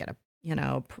 you have to get a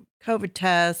COVID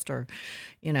test, or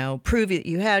prove that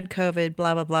you had COVID,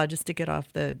 blah blah blah, just to get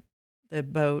off the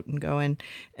boat and go in.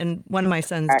 And one of my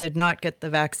sons did not get the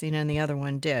vaccine, and the other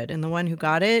one did. And the one who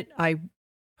got it, I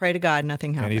pray to God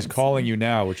nothing happens. And he's calling you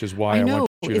now, which is why I want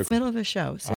you it's middle of a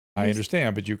show. So I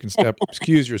understand, but you can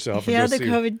excuse yourself. He had the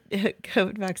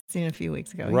COVID vaccine a few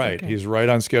weeks ago. Right. He's right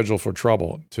on schedule for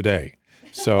trouble today.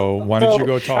 So why don't you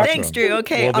go talk to him? Thanks, Drew.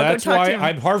 Okay, well, I'll go talk to him.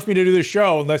 It's hard for me to do the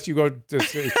show unless you go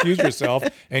excuse yourself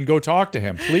and go talk to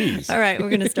him, please. All right, we're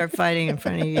going to start fighting in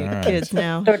front of you kids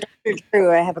now. So, Dr.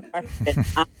 Drew, I have a question.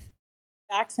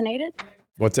 Vaccinated?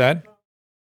 What's that?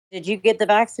 Did you get the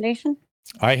vaccination?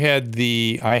 I had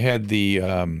the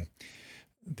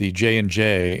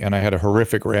J&J, and I had a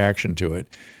horrific reaction to it.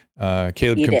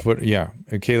 Caleb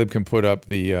can put up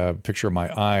the picture of my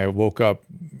eye. I woke up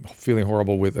feeling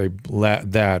horrible with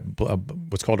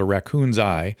what's called a raccoon's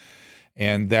eye,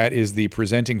 and that is the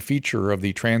presenting feature of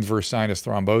the transverse sinus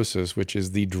thrombosis, which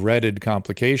is the dreaded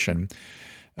complication.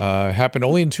 Happened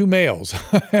only in 2 males.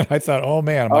 And I thought, oh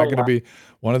man, am I going to be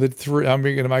one of the 3? Am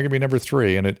I going to be number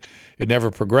 3? And it never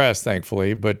progressed,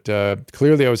 thankfully. But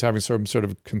clearly, I was having some sort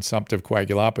of consumptive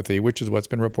coagulopathy, which is what's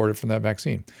been reported from that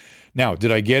vaccine. Now,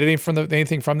 did I get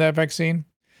anything from that vaccine?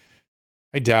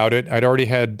 I doubt it. I'd already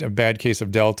had a bad case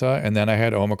of Delta, and then I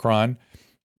had Omicron.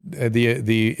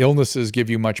 The illnesses give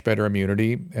you much better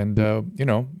immunity, and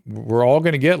we're all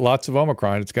going to get lots of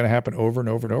Omicron. It's going to happen over and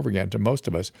over and over again to most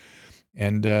of us.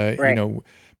 And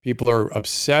people are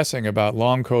obsessing about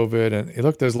long COVID, and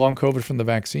look, there's long COVID from the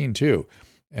vaccine too.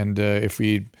 And if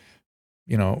we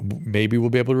maybe we'll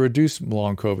be able to reduce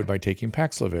long COVID by taking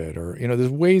Paxlovid, or, there's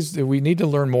ways that we need to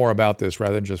learn more about this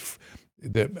rather than just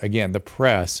the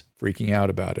press freaking out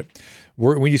about it.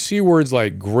 When you see words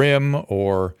like grim,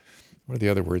 or what are the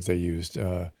other words they used?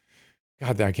 God,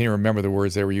 I can't even remember the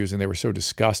words they were using. They were so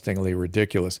disgustingly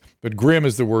ridiculous. But grim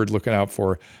is the word looking out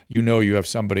for, you have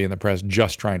somebody in the press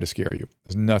just trying to scare you.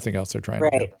 There's nothing else they're trying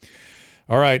to do.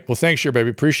 All right. Well, thanks, baby.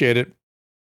 Appreciate it.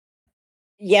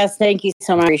 Yes, thank you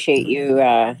so much. Appreciate you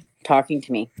talking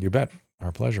to me. You bet.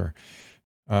 Our pleasure.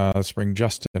 Let's bring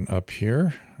Justin up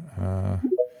here.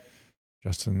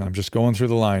 Justin, I'm just going through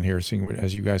the line here, seeing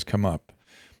as you guys come up.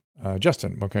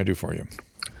 Justin, what can I do for you?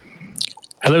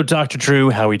 Hello, Dr. Drew.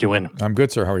 How are we doing? I'm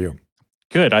good, sir. How are you?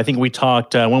 Good. I think we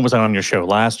talked, when was I on your show?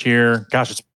 Last year?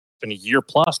 Gosh, it's been a year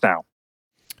plus now.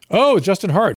 Oh, Justin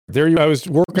Hart. I was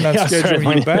working on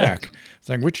scheduling you back. It's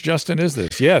like, which Justin is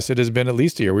this? Yes, it has been at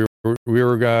least a year. We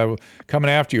were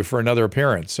coming after you for another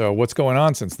appearance. So what's going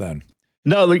on since then?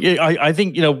 No, look, I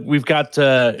think, we've got,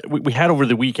 we had over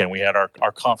the weekend, we had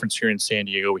our conference here in San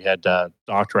Diego. We had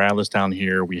Dr. Atlas down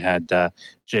here. We had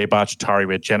Jay Bhattacharya.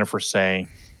 We had Jennifer Say.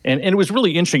 And it was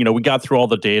really interesting. We got through all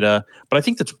the data. But I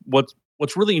think that's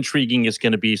what's really intriguing is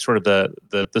going to be sort of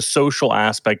the social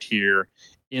aspect here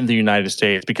in the United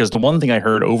States. Because the one thing I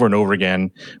heard over and over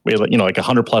again, we had, like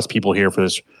 100 plus people here for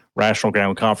this Rational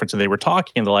Ground conference, and they were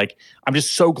talking, and they're like, I'm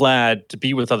just so glad to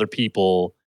be with other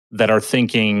people that are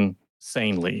thinking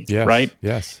sanely, right?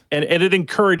 Yes. And it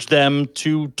encouraged them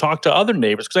to talk to other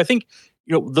neighbors, because I think,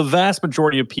 the vast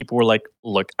majority of people were like,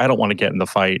 look, I don't want to get in the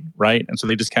fight, right? And so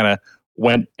they just kind of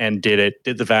went and did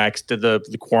the vax, did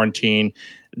the quarantine,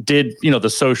 did, the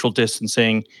social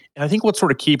distancing. And I think what's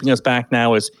sort of keeping us back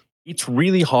now is it's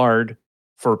really hard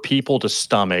for people to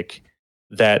stomach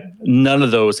that none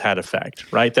of those had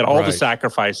effect, right? That all the Right.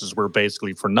 sacrifices were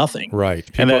basically for nothing. Right.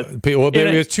 And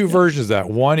There's two versions of that.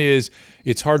 One is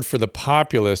it's hard for the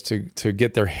populace to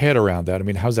get their head around that. I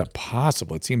mean, how's that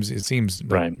possible? It seems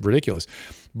Right. ridiculous.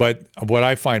 But what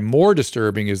I find more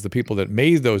disturbing is the people that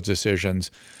made those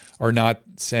decisions are not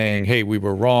saying, hey, we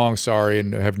were wrong, sorry,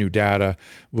 and have new data,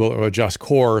 we'll adjust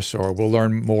course, or we'll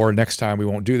learn more next time, we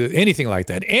won't do this, anything like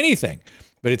that, anything.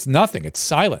 But it's nothing, it's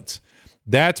silence.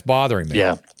 That's bothering me.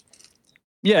 Yeah.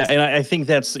 Yeah, and I think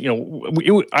that's,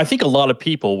 I think a lot of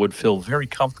people would feel very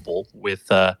comfortable with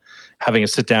having a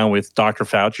sit down with Dr.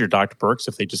 Fauci or Dr. Birx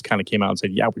if they just kind of came out and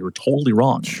said, yeah, we were totally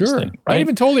wrong. in this Sure. thing, Not right?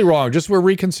 even totally wrong. Just we're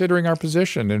reconsidering our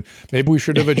position, and maybe we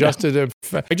should have adjusted.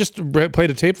 I just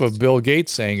played a tape of Bill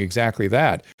Gates saying exactly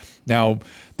that. Now,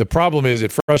 the problem is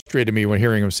it frustrated me when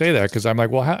hearing him say that, because I'm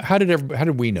like, well, how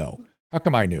did we know? How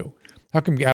come I knew? How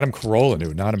come Adam Carolla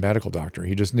knew, not a medical doctor?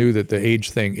 He just knew that the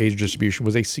age distribution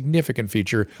was a significant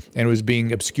feature and it was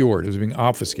being obscured. It was being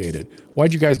obfuscated.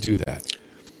 Why'd you guys do that?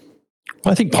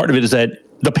 Well, I think part of it is that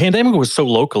the pandemic was so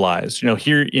localized.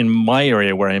 Here in my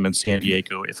area where I am in San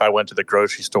Diego, if I went to the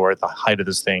grocery store at the height of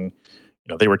this thing,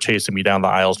 they were chasing me down the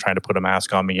aisles trying to put a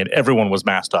mask on me, and everyone was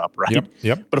masked up, right?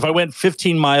 Yep. But if I went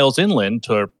 15 miles inland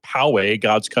to Poway,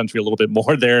 God's country, a little bit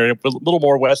more there, a little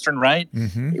more western, right?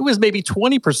 Mm-hmm. It was maybe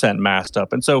 20% masked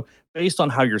up. And so based on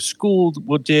how your school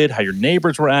did, how your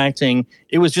neighbors were acting,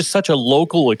 it was just such a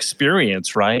local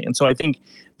experience, right? And so I think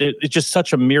it's just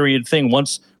such a myriad thing.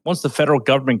 Once the federal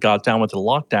government got down with the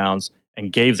lockdowns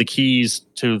and gave the keys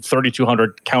to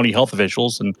 3,200 county health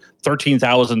officials and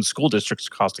 13,000 school districts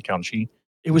across the county,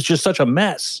 it was just such a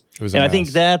mess. I think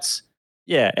that's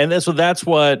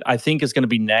what I think is going to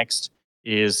be next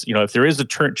is, if there is a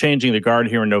changing the guard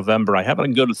here in November, I have a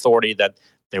good authority that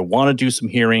they want to do some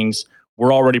hearings.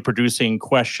 We're already producing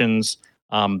questions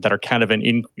that are kind of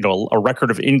a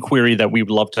record of inquiry that we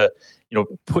would love to,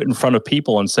 put in front of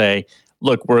people and say,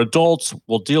 look, we're adults.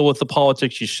 We'll deal with the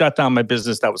politics. You shut down my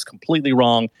business. That was completely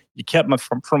wrong. You kept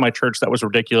from my church. That was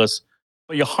ridiculous.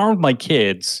 But you harmed my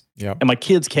kids, and my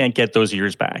kids can't get those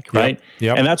years back, right?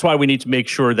 Yep. And that's why we need to make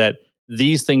sure that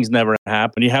these things never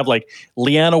happen. You have like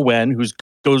Leanna Wen, who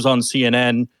goes on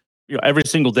CNN every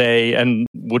single day and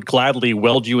would gladly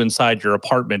weld you inside your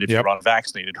apartment if you're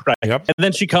unvaccinated, right? Yep. And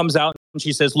then she comes out and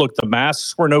she says, look, the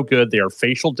masks were no good. They are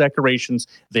facial decorations.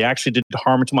 They actually did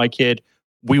harm to my kid.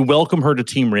 We welcome her to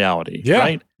Team Reality,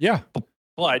 right? Yeah.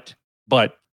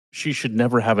 But she should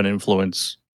never have an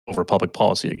influence over public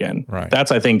policy again. Right.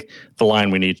 That's, I think, the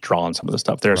line we need to draw on some of this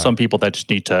stuff. There are some people that just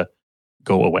need to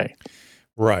go away.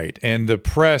 Right. And the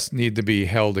press need to be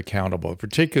held accountable,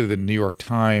 particularly the New York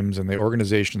Times and the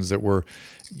organizations that were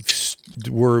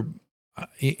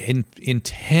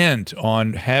intent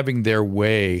on having their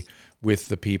way with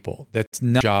the people. That's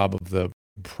not the job of the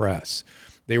press.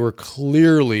 They were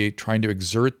clearly trying to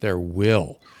exert their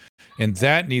will. And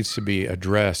that needs to be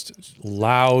addressed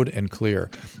loud and clear.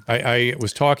 I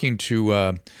was talking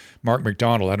to Mark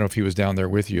McDonald. I don't know if he was down there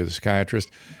with you, the psychiatrist,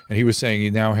 and he was saying he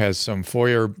now has some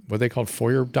FOIA, what are they called,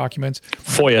 FOIA documents?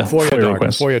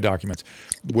 FOIA documents,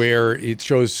 where it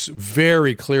shows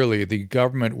very clearly the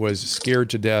government was scared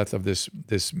to death of this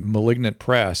malignant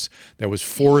press that was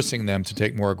forcing them to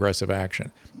take more aggressive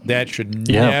action. That should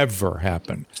never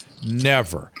happen.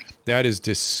 Never. That is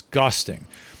disgusting.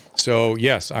 So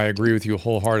yes, I agree with you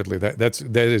wholeheartedly. That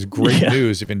is great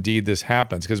news if indeed this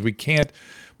happens, because we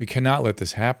cannot let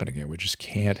this happen again. We just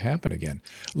can't happen again.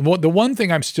 The one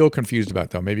thing I'm still confused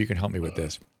about, though, maybe you can help me with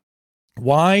this.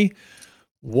 Why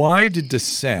did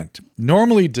dissent?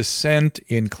 Normally, dissent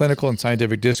in clinical and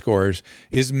scientific discourse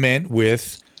is meant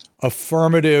with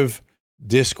affirmative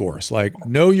discourse, like,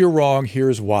 no, you're wrong,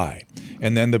 here's why.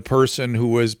 And then the person who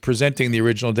was presenting the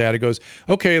original data goes,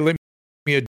 okay, let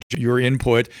me adjust your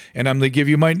input, and I'm going to give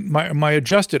you my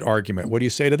adjusted argument. What do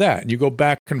you say to that? And you go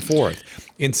back and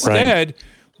forth. Instead,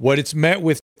 what it's met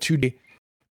with today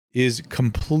is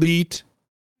complete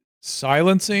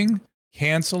silencing,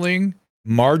 canceling,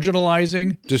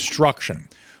 marginalizing, destruction.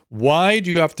 Why do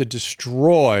you have to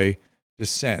destroy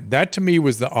dissent? That to me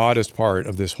was the oddest part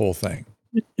of this whole thing.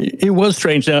 It was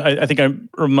strange. I think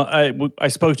I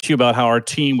spoke to you about how our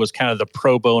team was kind of the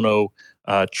pro bono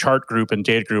chart group and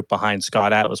data group behind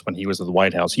Scott Atlas when he was at the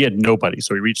White House. He had nobody.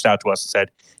 So he reached out to us and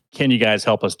said, can you guys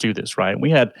help us do this, right? And we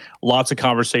had lots of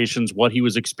conversations, what he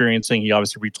was experiencing. He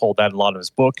obviously retold that in a lot of his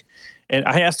book. And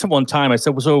I asked him one time, I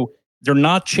said, well, so they're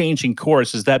not changing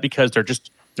course. Is that because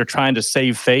they're trying to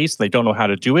save face? They don't know how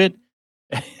to do it?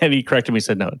 And he corrected me and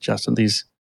said, no, Justin, these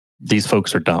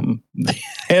folks are dumb.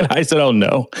 And I said, oh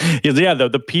no. He said, yeah,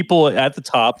 the people at the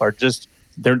top are just,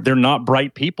 they're not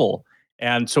bright people.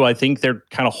 And so I think they're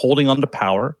kind of holding on to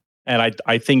power. And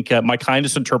I think my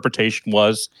kindest interpretation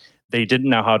was they didn't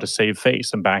know how to save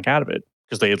face and back out of it,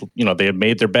 because they had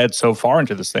made their bed so far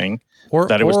into this thing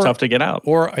that it was tough to get out.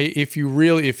 Or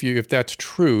if that's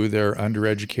true, they're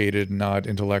undereducated, not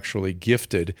intellectually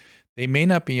gifted. They may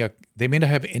not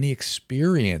have any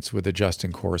experience with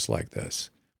adjusting course like this.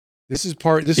 This is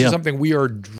something we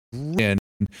are in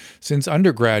since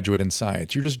undergraduate in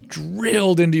science. You're just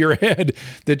drilled into your head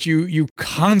that you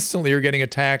constantly are getting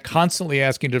attacked, constantly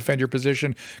asking to defend your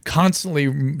position,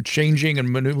 constantly changing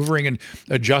and maneuvering and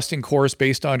adjusting course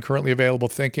based on currently available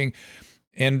thinking.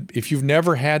 And if you've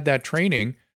never had that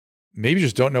training, maybe you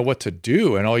just don't know what to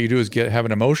do, and all you do is have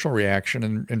an emotional reaction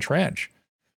and entrench.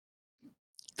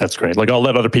 That's great. Like, I'll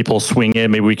let other people swing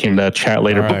in. Maybe we can chat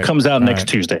later. Book comes out next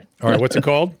Tuesday. All right. What's it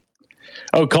called?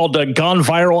 Called Gone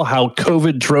Viral, How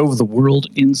COVID Drove the World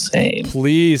Insane.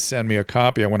 Please send me a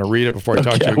copy. I want to read it before I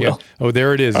talk to you again. Oh,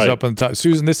 there it is. It's up on the top.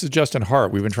 Susan, this is Justin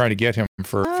Hart. We've been trying to get him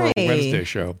for a Wednesday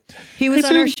show. He was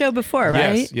on our show before,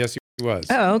 right? Yes, he was.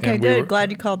 Oh, okay, good.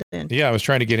 Glad you called in. Yeah, I was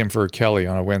trying to get him for Kelly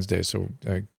on a Wednesday, so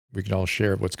we can all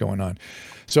share what's going on.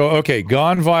 So, okay,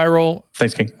 Gone Viral,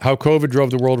 Thanks, King. How COVID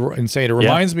Drove the World Insane. It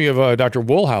reminds me of Dr.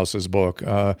 Woolhouse's book,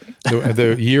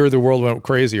 the Year the World Went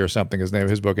Crazy or something is the name of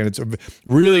his book. And it's a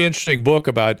really interesting book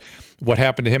about what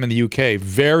happened to him in the UK.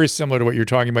 Very similar to what you're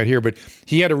talking about here, but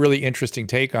he had a really interesting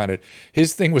take on it.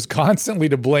 His thing was constantly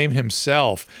to blame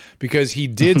himself, because he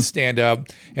did stand up,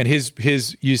 and his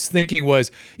thinking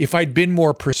was, if I'd been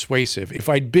more persuasive, if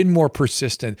I'd been more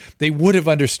persistent, they would have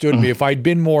understood me. If I'd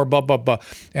been more blah, blah, blah.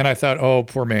 And I thought, oh,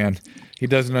 poor man. He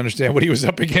doesn't understand what he was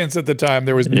up against at the time.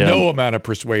 There was no amount of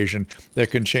persuasion that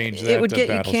can change that. It would get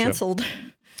battleship. You canceled.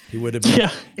 He would have been.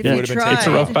 It's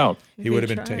a rough bout. He would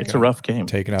have been. It's a rough game.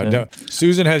 Taken out. No,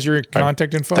 Susan has your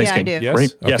contact info. Yeah, I do. Yes.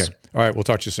 Right. Okay. Yes. All right. We'll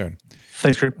talk to you soon.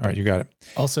 Thanks, Drew. All right. You got it.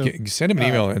 Also, send him an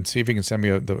email and see if he can send me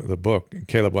the book.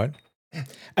 Caleb, what?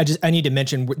 I need to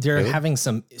mention they're having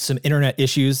some internet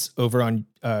issues over on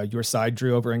your side,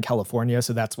 Drew, over in California,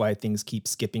 so that's why things keep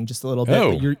skipping just a little bit.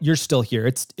 Oh. But you're still here.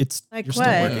 It's Like you're what?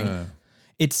 still working.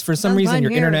 It's for some reason your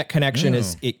here. internet connection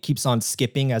it keeps on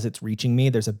skipping as it's reaching me.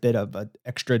 There's a bit of an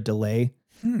extra delay,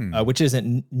 which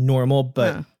isn't normal,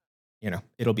 but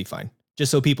it'll be fine.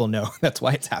 Just so people know, that's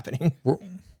why it's happening.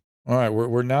 All right,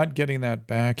 we're not getting that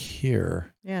back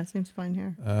here. Yeah, it seems fine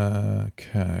here.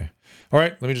 Okay. All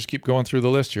right, let me just keep going through the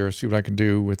list here, see what I can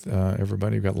do with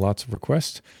everybody. We've got lots of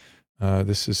requests.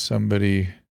 This is somebody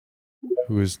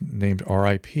who is named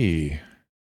RIP.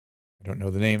 I don't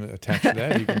know the name attached to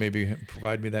that. You can maybe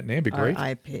provide me that name. It'd be great.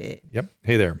 RIP. Yep.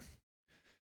 Hey there.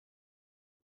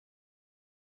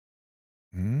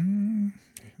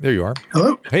 There you are.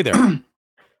 Hello. Hey there.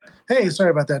 Hey,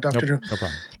 sorry about that, Dr. Drew. No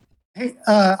problem. Hey,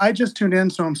 I just tuned in,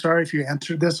 so I'm sorry if you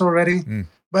answered this already.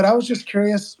 But I was just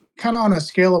curious, kind of on a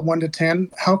scale of 1 to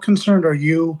 10, how concerned are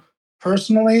you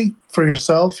personally for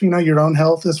yourself, your own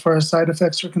health as far as side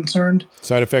effects are concerned?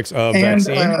 Side effects of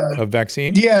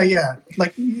vaccine? Yeah.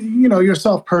 Like,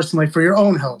 yourself personally for your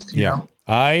own health. You know?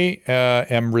 I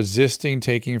am resisting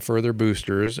taking further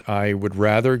boosters. I would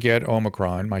rather get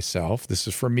Omicron myself. This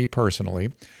is for me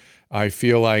personally. I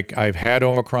feel like I've had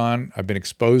Omicron. I've been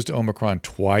exposed to Omicron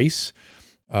twice.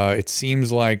 It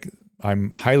seems like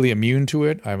I'm highly immune to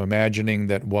it. I'm imagining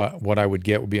that what I would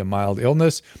get would be a mild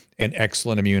illness and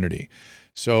excellent immunity.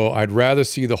 So I'd rather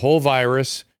see the whole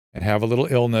virus and have a little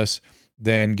illness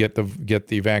than get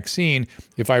the vaccine.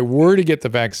 If I were to get the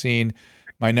vaccine,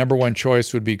 my number one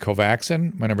choice would be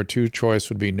Covaxin. My number two choice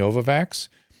would be Novavax.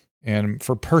 And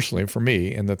for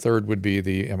me, and the third would be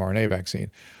the mRNA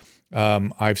vaccine.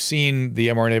 I've seen the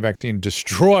mRNA vaccine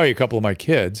destroy a couple of my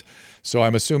kids, so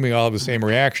I'm assuming I'll have the same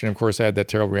reaction. Of course, I had that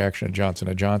terrible reaction at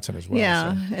Johnson & Johnson as well.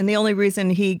 Yeah, and the only reason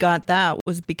he got that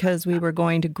was because we were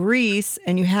going to Greece,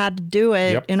 and you had to do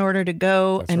it in order to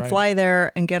go fly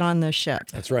there and get on the ship.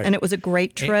 That's right. And it was a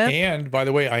great trip. And by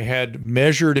the way, I had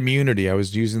measured immunity. I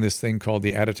was using this thing called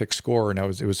the Aditic score, and it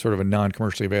was sort of a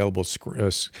non-commercially available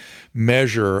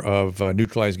measure of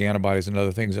neutralizing antibodies and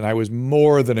other things. And I was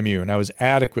more than immune. I was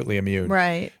adequately immune.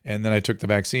 Right. And then I took the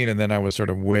vaccine, and then I was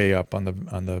sort of way up on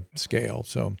the scale.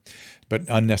 So, but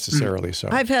unnecessarily so.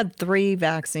 I've had 3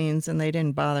 vaccines and they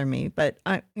didn't bother me, but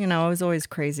I was always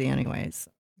crazy anyways.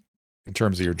 In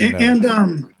terms of your genetics.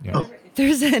 And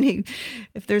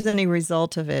if there's any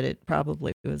result of it, it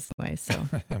probably was the way. So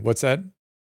what's that?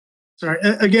 Sorry.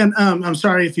 Again, I'm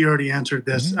sorry if you already answered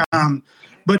this.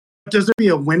 But does there be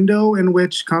a window in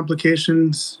which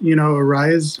complications,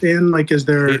 arise in? Like, is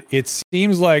there? It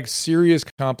seems like serious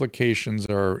complications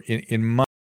are in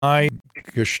my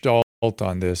gestalt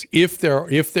on this. If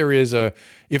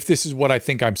this is what I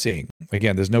think I'm seeing.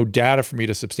 Again, there's no data for me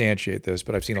to substantiate this,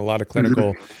 but I've seen a lot of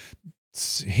clinical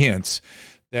hints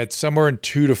that somewhere in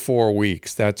 2 to 4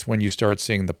 weeks, that's when you start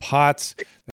seeing the POTS.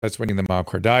 That's when you see the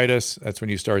myocarditis. That's when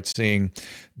you start seeing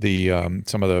the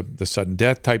some of the sudden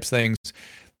death types things.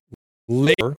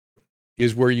 Later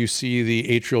is where you see the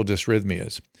atrial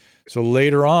dysrhythmias. So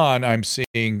later on, I'm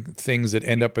seeing things that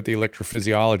end up at the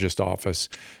electrophysiologist office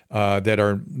that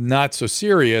are not so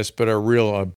serious, but are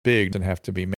real big and have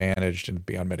to be managed and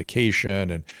be on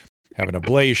medication and have an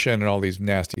ablation and all these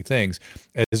nasty things,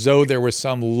 as though there was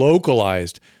some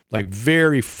localized, like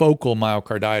very focal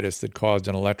myocarditis that caused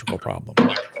an electrical problem.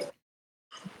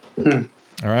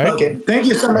 All right. Okay. Thank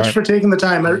you so much for taking the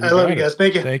time. I love you guys.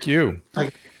 Thank you. Thank you.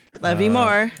 Love you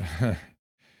more.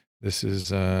 This is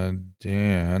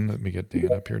Dan. Let me get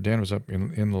Dan up here. Dan was up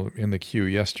in the queue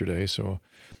yesterday, so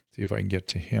see if I can get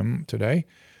to him today.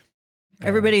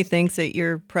 Everybody thinks that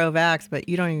you're pro-vax, but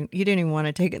you didn't even want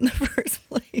to take it in the first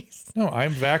place. No,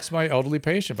 I'm vaxxed my elderly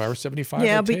patient. If I were 75,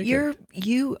 yeah, I'd but take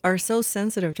you are so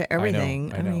sensitive to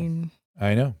everything.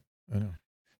 I know.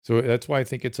 So that's why I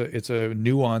think it's a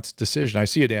nuanced decision. I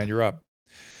see you, Dan. You're up.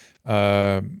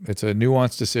 It's a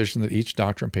nuanced decision that each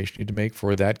doctor and patient need to make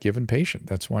for that given patient.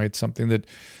 That's why it's something that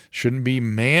shouldn't be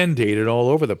mandated all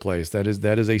over the place. That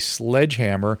is a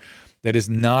sledgehammer that is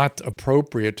not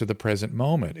appropriate to the present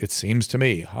moment. It seems to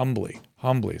me, humbly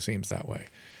seems that way.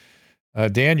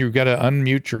 Dan, you've got to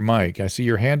unmute your mic. I see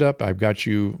your hand up. I've got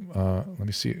you. Let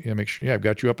me see. Yeah, make sure. Yeah, I've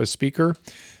got you up as speaker.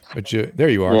 But there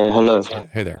you are. Yeah, hello.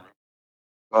 Hey there.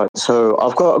 Right. So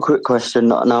I've got a quick question.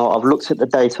 Now I've looked at the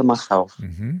data myself.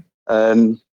 Mm-hmm.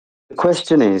 The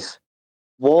question is,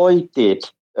 why did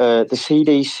the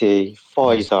CDC,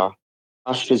 Pfizer,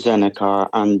 AstraZeneca,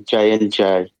 and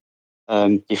J&J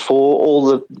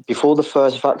before the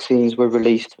first vaccines were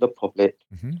released to the public,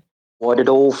 why did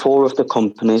all 4 of the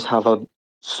companies have a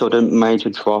sudden major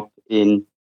drop in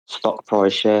stock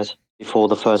price shares before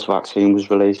the first vaccine was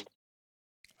released?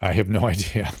 I have no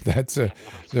idea. That's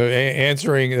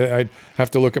answering. I'd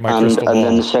have to look at my crystal ball. And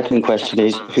then the second question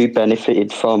is, who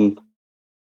benefited from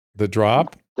the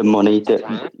drop? The money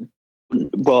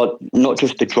well, not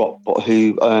just the drop, but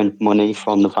who earned money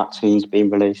from the vaccines being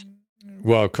released?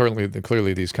 Well,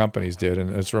 clearly these companies did.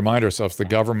 And let's remind ourselves, the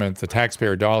government, the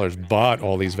taxpayer dollars bought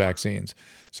all these vaccines.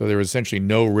 So there was essentially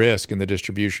no risk in the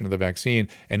distribution of the vaccine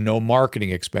and no marketing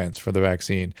expense for the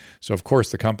vaccine. So, of course,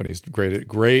 the companies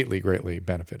greatly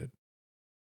benefited.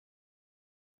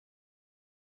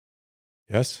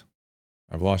 Yes?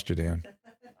 I've lost you, Dan.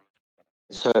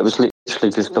 So it was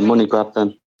literally just a money grab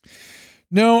then?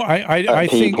 No, I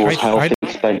think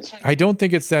I don't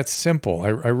think it's that simple. I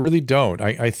really don't.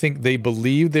 I think they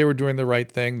believed they were doing the right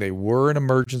thing. They were in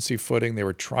emergency footing. They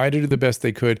were trying to do the best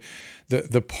they could.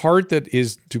 The part that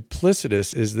is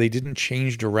duplicitous is they didn't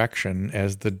change direction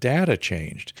as the data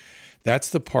changed.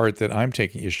 That's the part that I'm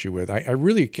taking issue with.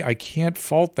 I can't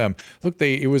fault them. Look,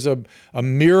 it was a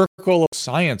miracle of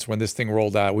science when this thing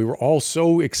rolled out. We were all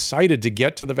so excited to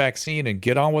get to the vaccine and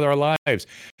get on with our lives.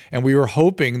 And we were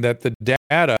hoping that the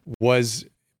data was,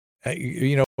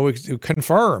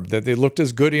 confirmed that they looked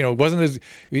as good. It wasn't as,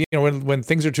 when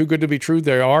things are too good to be true,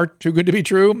 they are too good to be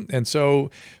true. And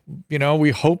so, we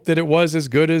hoped that it was as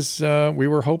good as we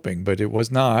were hoping, but it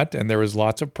was not. And there was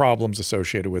lots of problems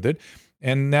associated with it.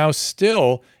 And now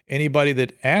still, anybody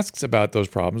that asks about those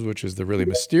problems, which is the really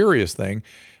mysterious thing,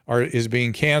 is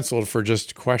being canceled for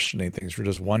just questioning things, for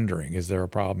just wondering, is there a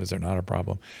problem? Is there not a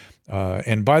problem?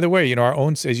 And by the way, our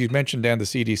own, as you mentioned, Dan, the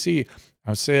CDC,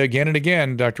 I'll say again and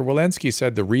again, Dr. Walensky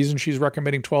said the reason she's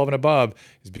recommending 12 and above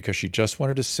is because she just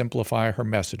wanted to simplify her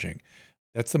messaging.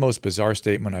 That's the most bizarre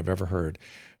statement I've ever heard.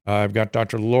 I've got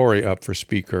Dr. Lori up for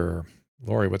speaker.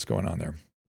 Lori, what's going on there?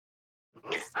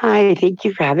 Hi, thank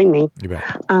you for having me. You bet.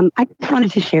 I just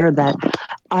wanted to share that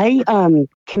I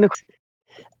came across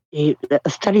a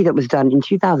study that was done in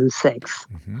 2006.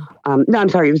 No, I'm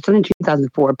sorry, it was done in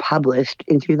 2004, published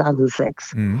in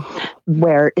 2006,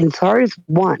 where in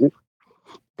SARS-1,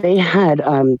 they had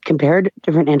compared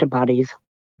different antibodies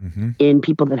in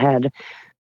people that had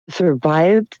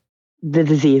survived the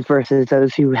disease versus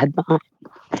those who had not.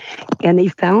 And they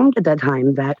found at that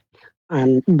time that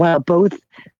while both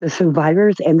the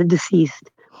survivors and the deceased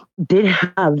did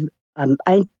have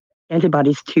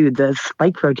antibodies to the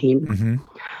spike protein,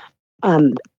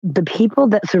 the people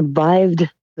that survived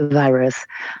the virus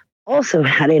also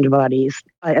had antibodies,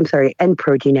 N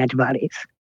protein antibodies,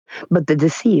 but the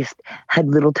deceased had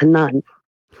little to none.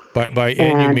 By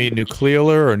N, you mean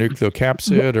nucleolar or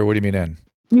nucleocapsid, or what do you mean N?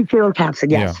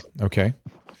 Nucleocapsid, yes. Yeah, okay.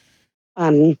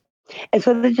 And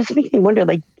so that just makes me wonder,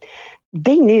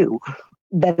 they knew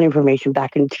that information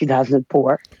back in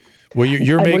 2004. Well,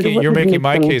 you're making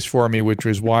my case for me, which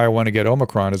is why I want to get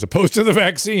Omicron as opposed to the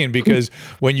vaccine, because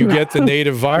when you get the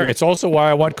native virus, it's also why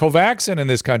I want Covaxin in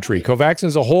this country. Covaxin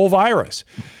is a whole virus.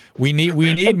 We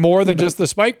need more than just the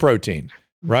spike protein,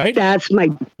 right? That's my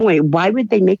point. Why would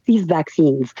they make these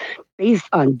vaccines based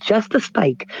on just the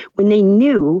spike when they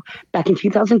knew back in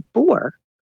 2004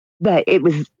 that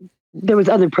there was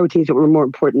other proteins that were more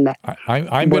important?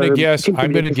 I'm going to guess.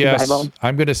 I'm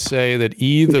going to say that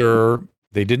either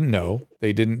they didn't know,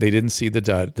 they didn't see the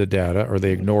data, or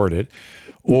they ignored it,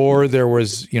 or there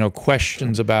was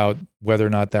questions about whether or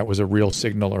not that was a real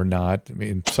signal or not. I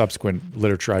mean, subsequent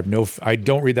literature, I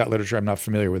don't read that literature. I'm not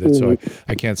familiar with it, so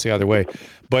I can't say either way.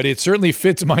 But it certainly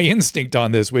fits my instinct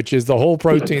on this, which is the whole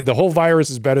protein, the whole virus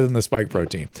is better than the spike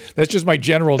protein. That's just my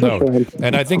general note,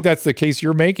 and I think that's the case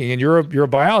you're making. And you're a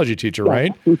biology teacher,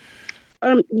 right?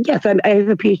 Yes, I have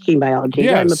a PhD in biology.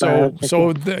 Yeah,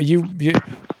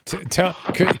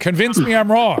 convince me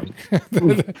I'm wrong.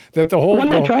 that the whole. I'm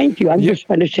not trying to. I'm just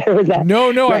trying to share that. No.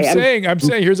 Right, I'm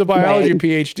saying here's a biology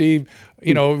PhD.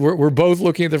 We're both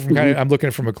looking at it from I'm looking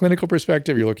at it from a clinical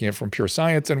perspective. You're looking at it from pure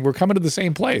science, and we're coming to the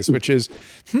same place, which is,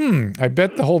 I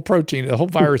bet the whole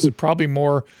virus is probably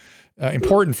more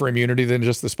important for immunity than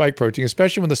just the spike protein,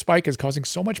 especially when the spike is causing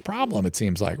so much problem. It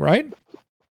seems like, right?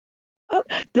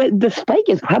 The spike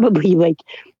is probably like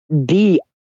the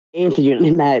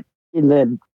antigen in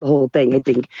the whole thing. I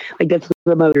think that's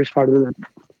the motor's part of the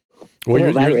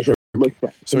virus.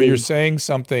 So you're saying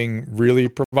something really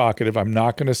provocative. I'm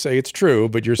not going to say it's true,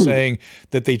 but you're saying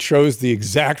that they chose the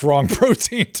exact wrong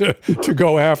protein to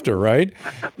go after, right?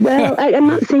 Well, I'm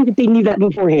not saying that they knew that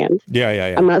beforehand.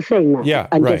 Yeah. I'm not saying that. Yeah,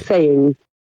 I'm just saying.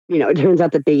 It turns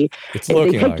out that they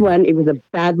picked one. It was a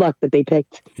bad luck that they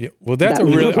picked. Yeah, well, that's a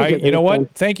really, you know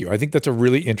what? Thank you. I think that's a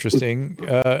really interesting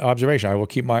observation. I will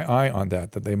keep my eye on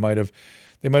that they might have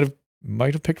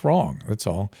picked wrong. That's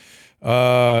all.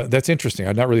 That's interesting.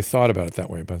 I'd not really thought about it that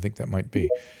way, but I think that might be.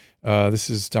 This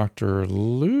is Dr.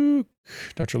 Luke.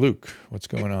 Dr. Luke, what's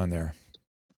going on there?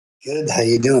 Good. How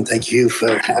you doing? Thank you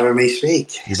for having me speak.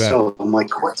 So my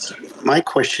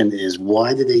question is,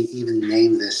 why did they even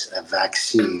name this a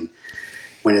vaccine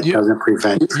when it doesn't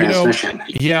prevent transmission?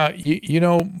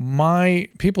 My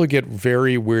people get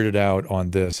very weirded out on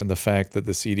this and the fact that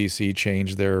the CDC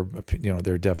changed their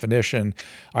definition.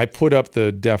 I put up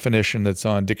the definition that's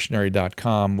on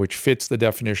dictionary.com, which fits the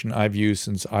definition I've used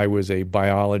since I was a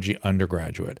biology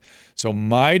undergraduate. So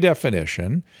my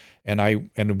definition,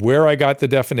 and where I got the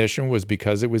definition was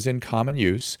because it was in common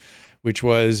use, which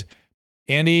was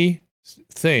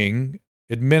anything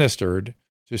administered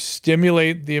to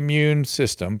stimulate the immune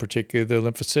system, particularly the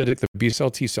lymphocytic, the B cell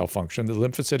T cell function, the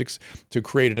lymphocytics, to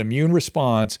create an immune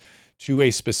response to a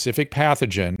specific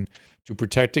pathogen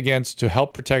to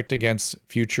help protect against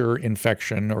future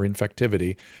infection or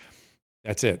infectivity.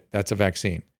 That's it. That's a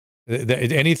vaccine.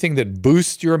 Anything that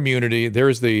boosts your immunity,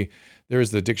 there's the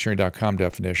dictionary.com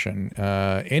definition.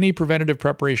 Any preventative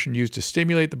preparation used to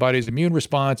stimulate the body's immune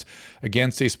response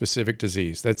against a specific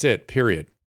disease. That's it, period.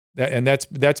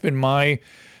 That's been my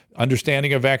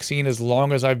understanding of vaccine as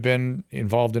long as I've been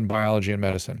involved in biology and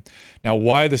medicine. Now,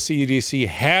 why the CDC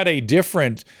had a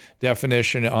different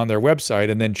definition on their website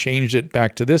and then changed it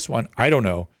back to this one, I don't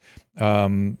know.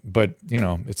 But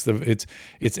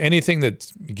it's anything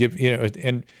that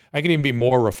and I can even be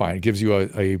more refined. It gives you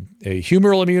a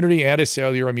humoral immunity and a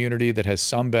cellular immunity that has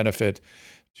some benefit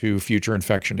to future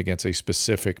infection against a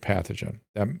specific pathogen.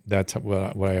 That's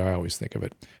what I always think of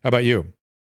it. How about you?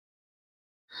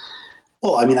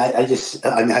 Well, I mean, I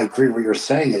agree with what you're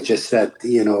saying. It's just that,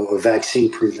 a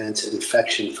vaccine prevents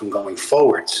infection from going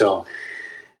forward. So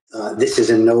this is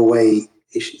in no way,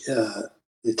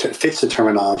 it fits the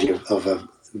terminology of a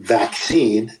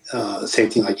vaccine. Same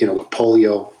thing like,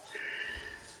 polio.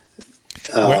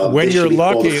 When you're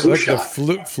lucky, look,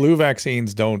 the flu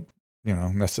vaccines don't,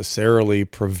 necessarily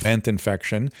prevent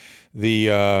infection.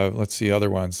 Let's see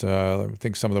other ones. I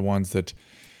think some of the ones that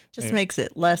just makes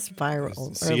it less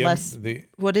viral or less.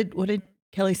 What did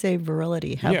Kelly say?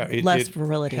 Virility. Less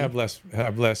virility. Have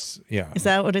less. Yeah. Is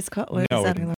that what it's called? What is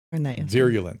that?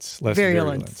 Virulence. Less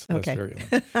virulence. Okay.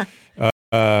 Less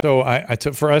virulence. So I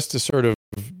took for us to sort of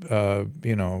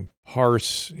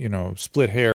parse, split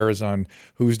hairs on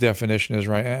whose definition is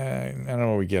right. I don't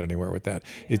know if we get anywhere with that.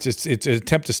 It's an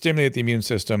attempt to stimulate the immune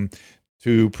system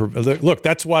to look.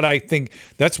 That's what I think.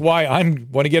 That's why I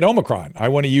want to get Omicron. I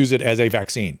want to use it as a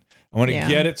vaccine. I want to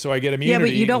get it so I get immunity. Yeah,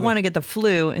 but you don't want to get the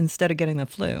flu instead of getting the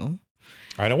flu.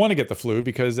 I don't want to get the flu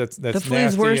because that's the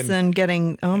flu's worse than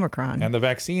getting Omicron. And the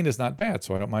vaccine is not bad,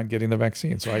 so I don't mind getting the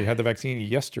vaccine. So I had the vaccine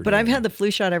yesterday. But I've had the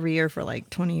flu shot every year for like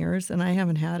 20 years, and I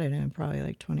haven't had it in probably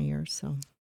like 20 years. So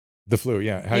the flu,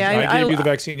 yeah. I gave you the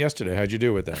vaccine yesterday. How'd you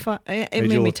do with that? It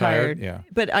made me tired. Yeah.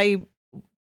 But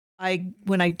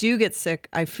when I do get sick,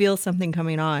 I feel something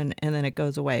coming on, and then it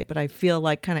goes away. But I feel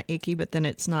like kind of achy. But then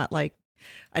it's not like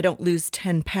I don't lose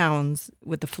 10 pounds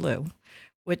with the flu,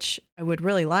 which I would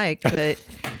really like, but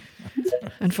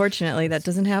unfortunately that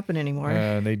doesn't happen anymore.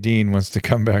 Nadine wants to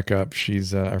come back up.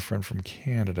 She's our friend from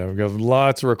Canada. We've got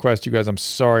lots of requests, you guys. I'm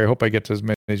sorry. I hope I get to as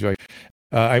many as you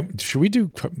like. Should we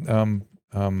do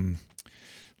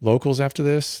locals after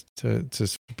this to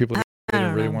people who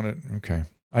really want to? Okay.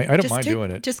 I don't mind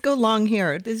doing it. Just go long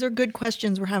here. These are good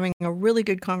questions. We're having a really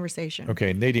good conversation.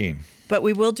 Okay, Nadine. But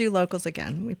we will do locals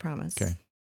again. We promise. Okay.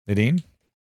 Nadine?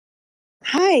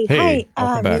 Hi. Hey,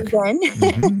 welcome back.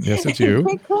 Again. Yes, it's you.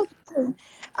 Quick question.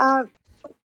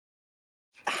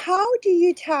 How do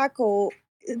you tackle,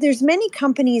 there's many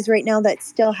companies right now that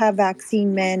still have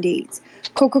vaccine mandates,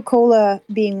 Coca-Cola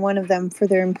being one of them for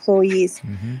their employees.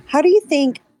 How do you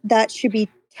think that should be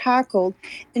tackled?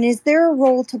 And is there a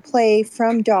role to play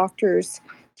from doctors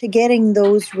to getting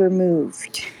those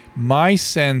removed? My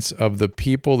sense of the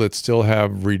people that still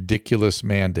have ridiculous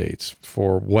mandates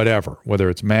for whatever, whether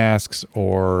it's masks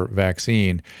or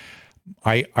vaccine,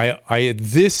 I at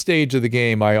this stage of the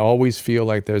game, I always feel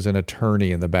like there's an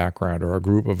attorney in the background or a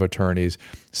group of attorneys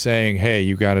saying, hey,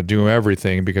 you got to do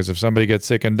everything because if somebody gets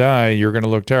sick and die, you're going to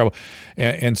look terrible.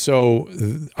 And so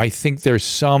I think there's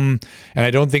some, and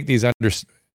I don't think these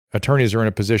attorneys are in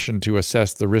a position to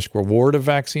assess the risk reward of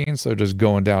vaccines. So they're just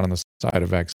going down on the side of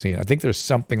vaccine. I think there's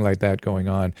something like that going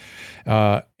on.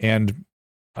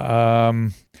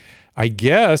 I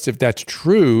guess if that's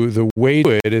true, the way to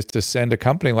do it is to send a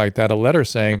company like that a letter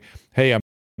saying, hey, I'm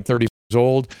 30 years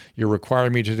old. You're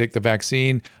requiring me to take the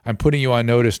vaccine. I'm putting you on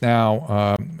notice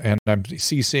now. And I'm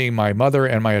CCing my mother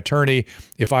and my attorney.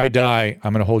 If I die,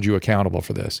 I'm going to hold you accountable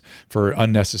for this, for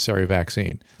unnecessary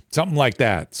vaccine. Something like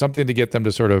that, something to get them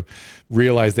to sort of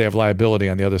realize they have liability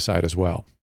on the other side as well.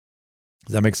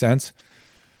 Does that make sense?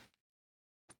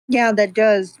 Yeah, that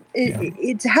does.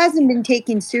 It hasn't been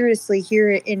taken seriously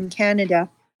here in Canada.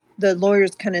 The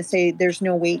lawyers kind of say there's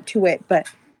no weight to it, but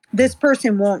this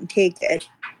person won't take it.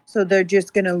 So they're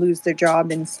just going to lose their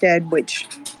job instead, which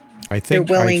they're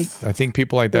willing. I think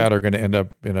people like that are going to end up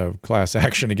in a class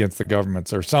action against the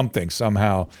governments or something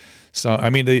somehow. So, I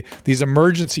mean, these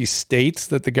emergency states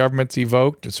that the government's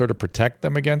evoked to sort of protect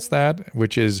them against that,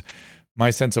 which is my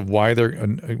sense of why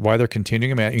they're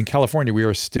continuing. I mean, in California, we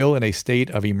are still in a state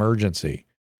of emergency,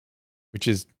 which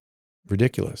is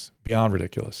ridiculous, beyond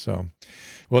ridiculous. So,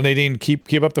 well, Nadine,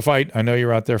 keep up the fight. I know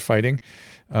you're out there fighting.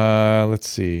 Let's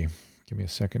see. Give me a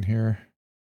second here.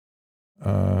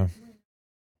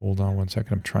 Hold on one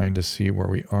second. I'm trying to see where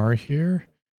we are here.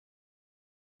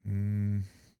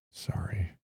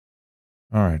 Sorry.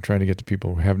 All right, trying to get to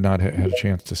people who have not had a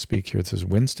chance to speak here. This is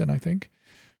Winston, I think.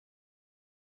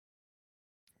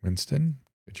 Winston,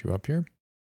 get you up here.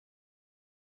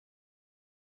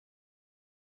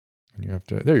 And you have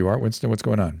to, there you are, Winston, what's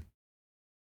going on?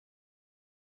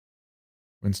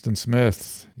 Winston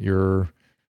Smith, you've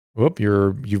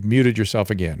muted yourself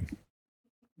again.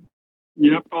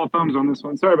 Yep, all thumbs on this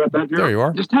one. Sorry about that, Drew. There you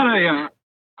are. Just had a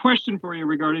question for you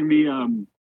regarding the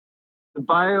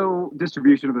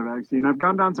biodistribution of the vaccine. I've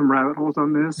gone down some rabbit holes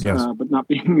on this, yes. But not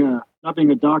being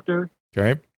a doctor.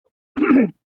 Okay.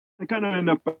 I kind of end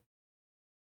up.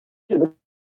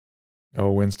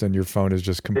 Oh, Winston, your phone is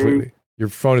just completely. Your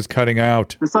phone is cutting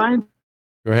out. The science.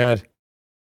 Go ahead.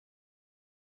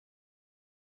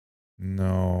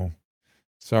 No,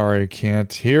 sorry,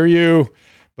 can't hear you.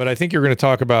 But I think you're going to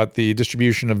talk about the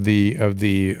distribution of the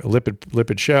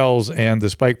lipid shells and the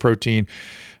spike protein.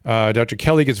 Dr.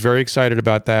 Kelly gets very excited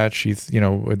about that. She's,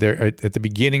 there at the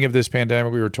beginning of this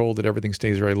pandemic, we were told that everything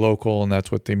stays very local, and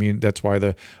that's what they mean. That's why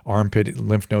the armpit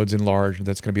lymph nodes enlarge, and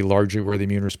that's going to be largely where the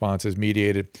immune response is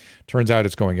mediated. Turns out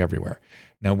it's going everywhere.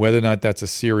 Now, whether or not that's a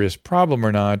serious problem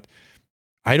or not,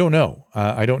 I don't know.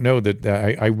 I don't know that.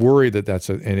 I worry that that's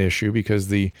an issue because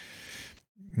the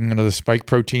spike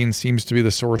protein seems to be the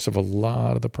source of a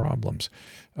lot of the problems.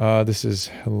 This is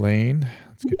Helene.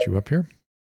 Let's get you up here.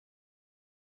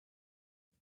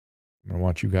 I'm going to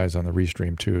want you guys on the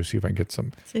restream too. See if I can get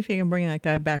some. See if you can bring that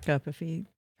guy back up if he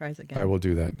tries again. I will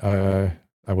do that.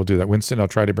 I will do that. Winston, I'll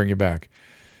try to bring you back.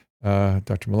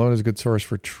 Dr. Malone is a good source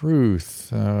for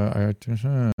truth.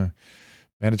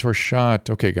 Mandatory shot.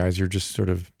 Okay, guys, you're just sort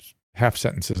of half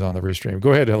sentences on the restream.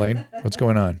 Go ahead, Helene. What's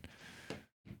going on?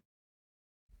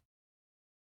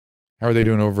 How are they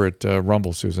doing over at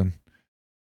Rumble, Susan?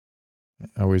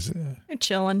 Always. They're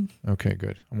chilling. Okay,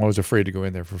 good. I'm always afraid to go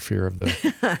in there for fear of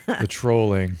the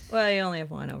trolling. Well, you only have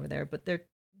one over there, but they're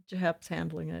perhaps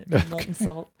handling it. Molten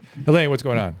salt. Elaine, what's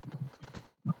going on?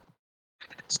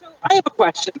 So I have a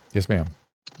question. Yes, ma'am.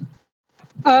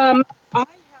 I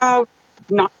have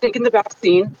not taken the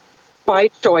vaccine by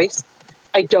choice.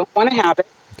 I don't want to have it.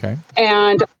 Okay.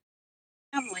 And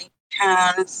my family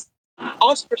has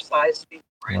ostracized me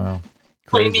for it, Wow.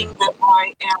 claiming that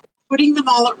I am putting them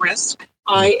all at risk.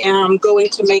 I am going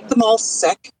to make them all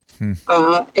sick.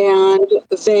 And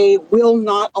they will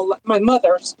not allow, my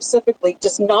mother specifically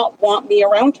does not want me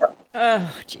around her.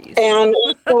 Oh, jeez. And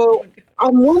so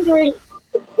I'm wondering,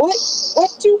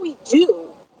 what do we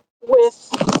do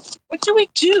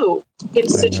in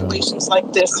situations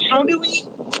like this? How do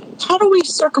we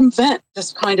circumvent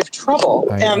this kind of trouble?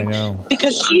 I know.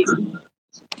 Because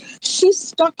she's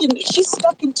stuck in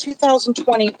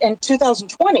 2020 and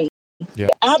 2020. Yeah.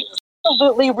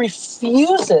 Absolutely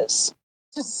refuses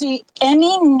to see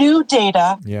any new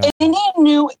data, any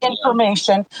new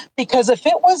information, because if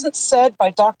it wasn't said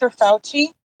by Dr.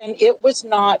 Fauci and it was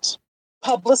not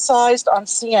publicized on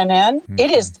CNN,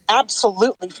 it is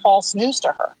absolutely false news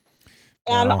to her.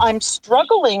 And I'm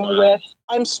struggling with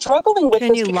Can this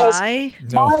you because lie?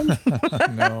 No, no,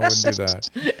 I wouldn't do that.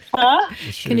 Huh?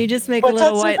 Can you just make a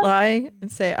little white lie and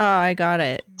say, "Oh, I got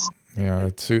it"? Yeah,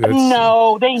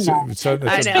 no, they know.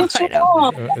 I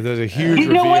know. There's a huge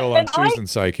reveal on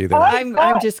Susan's psyche there.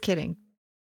 I'm just kidding.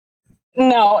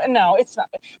 No, it's not.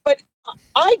 But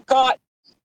I got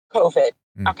COVID.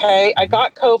 Okay, I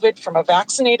got COVID from a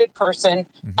vaccinated person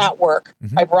at work.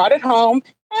 I brought it home,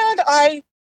 and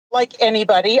like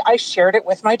anybody, I shared it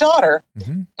with my daughter,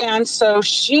 and so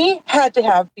she had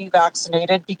to be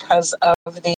vaccinated because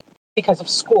of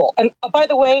school. And by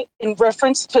the way, in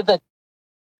reference to the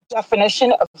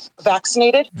definition of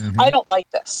vaccinated, I don't like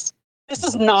this. This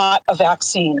is not a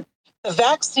vaccine. The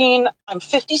vaccine, I'm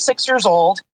 56 years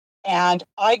old, and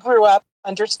I grew up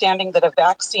understanding that a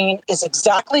vaccine is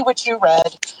exactly what you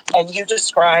read and you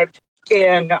described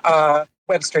in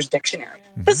Webster's dictionary.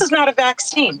 This is not a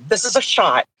vaccine. This is a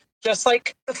shot. Just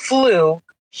like the flu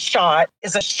shot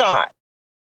is a shot.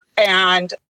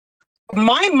 And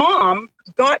my mom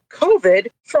got COVID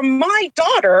from my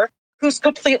daughter, who's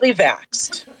completely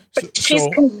vaxxed. But she's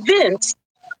convinced.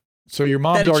 So your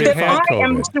mom's already had I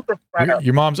am a COVID. super spreader.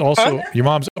 Your mom's also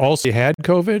had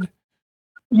COVID?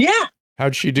 Yeah.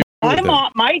 How'd she do My with it?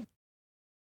 mom,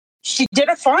 she did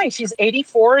it fine. She's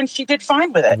 84 and she did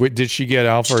fine with it. Did she get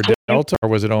Alpha or Delta, or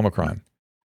was it Omicron?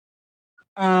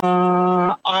 She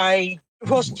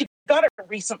got it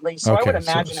recently, so I would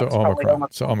imagine so it's probably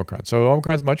Omicron. So Omicron. So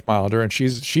Omicron's much milder, and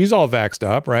she's all vaxxed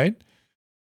up, right?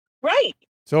 Right.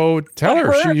 So tell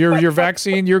her, your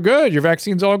vaccine, you're good. Your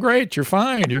vaccine's all great. You're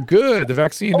fine. You're good. The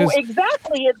vaccine is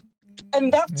exactly.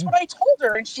 And that's what I told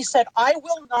her. And she said, I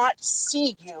will not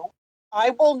see you.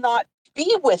 I will not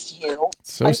be with you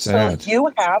until sad.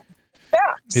 you have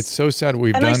vax. It's so sad what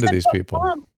we've done to these people.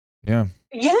 Mom, yeah.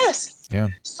 Yes. Yeah.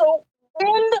 So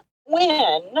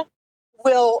when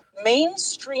will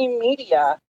mainstream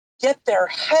media get their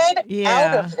head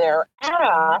out of their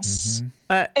ass?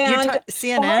 And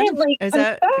CNN? Is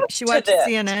that she watched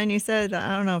CNN? You said,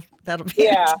 I don't know if that'll be.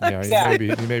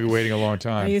 You may be waiting a long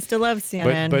time. I used to love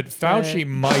CNN. But Fauci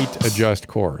might adjust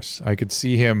course. I could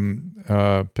see him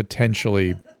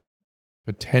potentially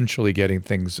getting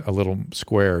things a little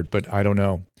squared, but I don't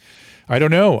know.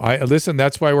 Listen,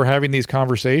 that's why we're having these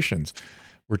conversations.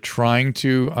 We're trying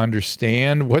to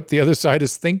understand what the other side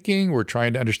is thinking. We're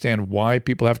trying to understand why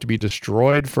people have to be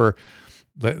destroyed for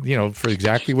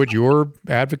exactly what you're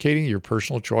advocating, your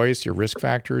personal choice, your risk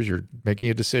factors. You're making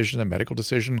a decision, a medical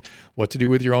decision, what to do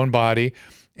with your own body.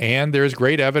 And there's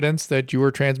great evidence that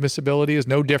your transmissibility is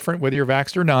no different whether you're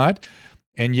vaxxed or not.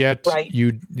 And yet They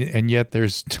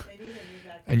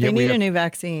need a new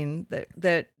vaccine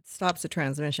that stops the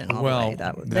transmission all the way.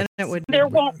 Then it would. There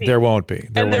won't be. There won't be.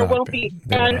 There won't be.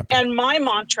 And my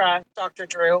mantra, Dr.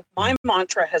 Drew,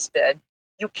 has been,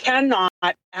 you cannot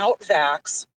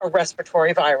out-vax a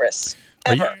respiratory virus.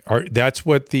 That's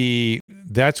what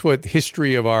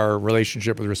history of our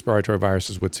relationship with respiratory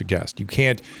viruses would suggest. You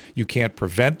can't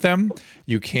prevent them.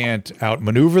 You can't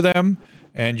outmaneuver them.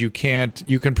 And you can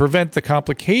prevent the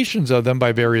complications of them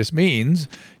by various means.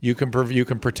 You can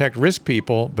protect risk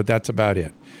people, but that's about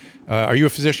it. Are you a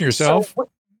physician yourself?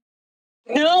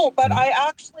 No, but I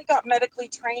actually got medically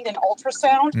trained in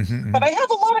ultrasound, but I have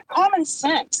a lot of common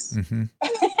sense.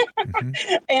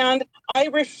 And I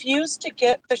refuse to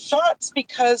get the shots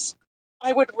because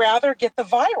I would rather get the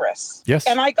virus. Yes.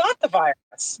 And I got the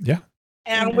virus. Yeah.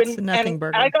 And It's a nothing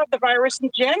burger. I got the virus in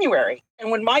January.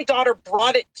 And when my daughter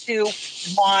brought it to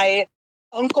my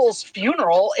uncle's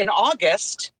funeral in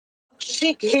August,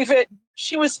 she gave it.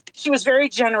 She was very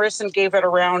generous and gave it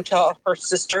around to her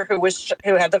sister who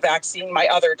had the vaccine, my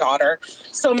other daughter.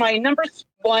 So my number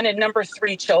 1 and number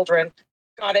 3 children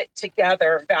got it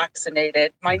together,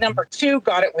 vaccinated. My number 2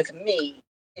 got it with me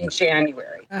in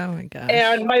January. Oh my gosh.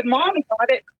 And my mom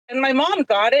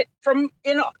got it from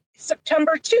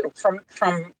September too, from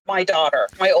my daughter,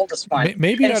 my oldest one.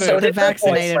 Maybe and so the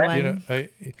vaccinated one.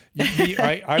 You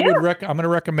know, I'm going to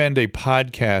recommend a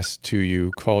podcast to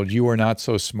you called "You Are Not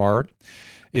So Smart."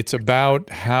 It's about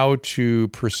how to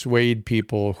persuade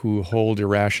people who hold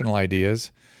irrational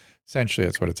ideas. Essentially,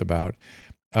 that's what it's about.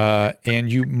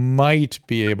 And you might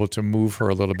be able to move her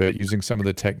a little bit using some of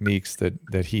the techniques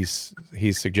that he's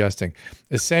suggesting.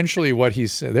 Essentially, what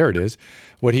there it is.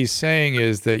 What he's saying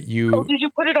is that you. Oh, did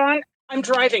you put it on? I'm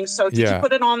driving, so did you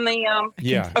put it on the?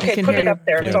 Yeah. Okay, put it up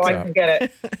there so I can get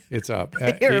it. It's up.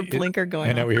 I hear a blinker going.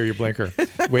 I know, on. we hear your blinker.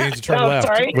 Waiting to turn left.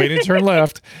 Sorry. Waiting to turn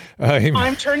left.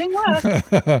 I'm turning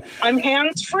left. I'm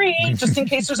hands free, just in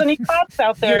case there's any cops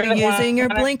out there. You're using your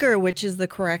blinker, which is the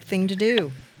correct thing to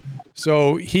do.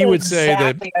 So he would say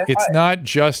that it's not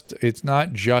just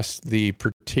the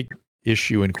particular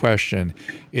issue in question.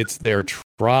 It's their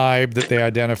tribe that they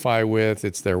identify with.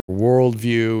 It's their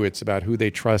worldview. It's about who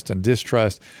they trust and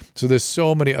distrust. So there's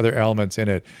so many other elements in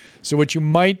it. So what you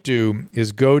might do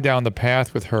is go down the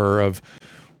path with her of,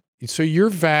 so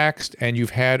you're vaxxed and you've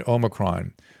had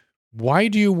Omicron. Why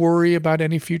do you worry about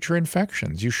any future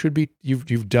infections? You should be,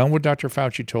 you've done what Dr.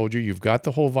 Fauci told you. You've got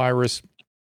the whole virus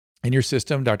in your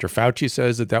system. Dr. Fauci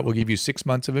says that will give you 6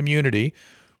 months of immunity.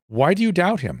 Why do you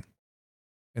doubt him?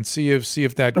 And see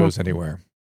if that goes anywhere.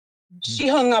 She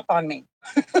hung up on me.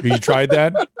 You tried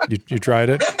that? You tried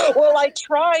it? Well, I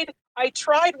tried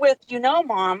with,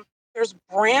 Mom, there's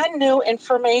brand new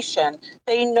information.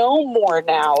 They know more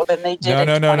now than they did.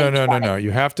 No.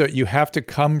 You have to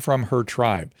come from her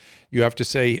tribe. You have to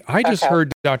say, I just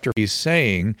heard Dr. Fauci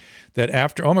saying that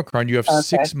after Omicron, you have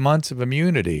 6 months of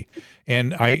immunity.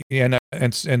 And good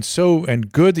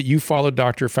that you followed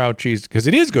Dr. Fauci's, because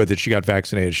it is good that she got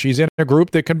vaccinated. She's in a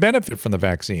group that can benefit from the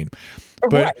vaccine.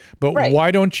 But why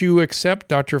don't you accept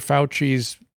Dr.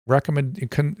 Fauci's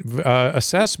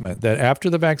assessment that after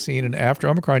the vaccine and after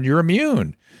Omicron, you're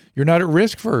immune. You're not at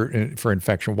risk for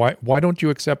infection. Why don't you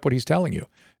accept what he's telling you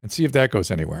and see if that goes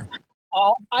anywhere?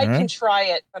 I can try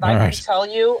it, but I can tell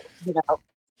you,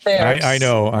 I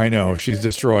know. She's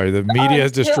destroyed. The media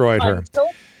has destroyed her.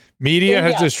 Media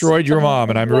has destroyed your mom,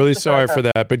 and I'm really sorry for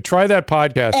that. But try that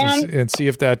podcast and see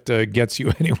if that gets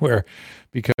you anywhere,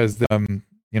 because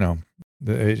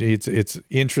it's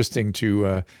interesting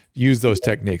to use those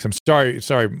techniques. I'm sorry,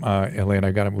 Elaine,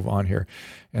 I got to move on here.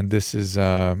 And this is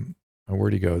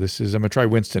where'd he go? I'm gonna try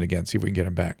Winston again. See if we can get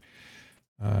him back.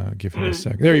 Give him a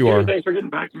second. There you are. Thanks for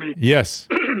getting back to me. Yes,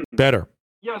 better.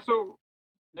 Yeah. So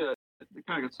the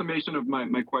kind of summation of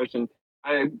my question.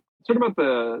 I sort of about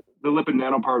the lipid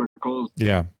nanoparticles.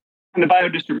 Yeah. And the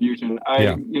biodistribution.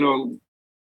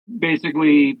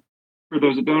 Basically, for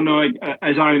those that don't know,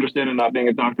 as I understand it, not being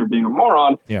a doctor, being a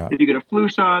moron, if you get a flu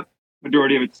shot,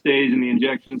 majority of it stays in the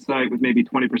injection site with maybe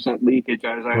 20% leakage,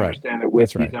 as I understand it,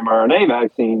 with these mRNA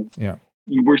vaccines. Yeah.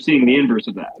 We're seeing the inverse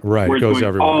of that. Right. Where it goes going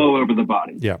everywhere. all over the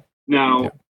body. Yeah. Now,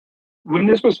 when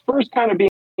this was first kind of being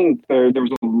there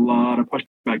was a lot of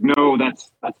pushback. No,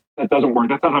 that doesn't work.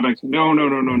 That's not how vaccine.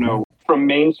 No. From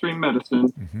mainstream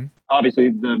medicine, obviously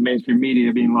the mainstream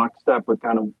media being lockstep with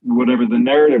kind of whatever the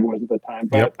narrative was at the time.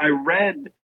 But I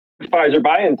read the Pfizer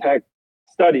BioNTech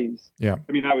studies. Yeah.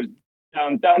 I mean, I was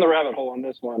down the rabbit hole on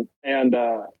this one, and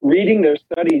reading their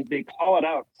studies, they call it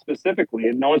out specifically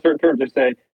in no uncertain terms. They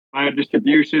say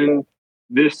biodistribution.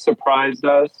 This surprised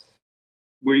us.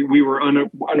 We were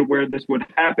unaware this would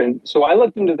happen. So I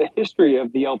looked into the history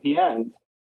of the LPNs,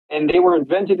 and they were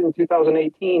invented in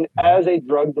 2018 as a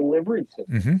drug delivery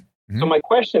system. So my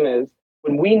question is,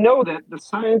 when we know that the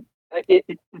science,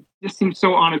 it just seems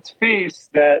so on its face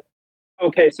that,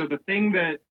 okay, so the thing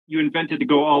that you invented to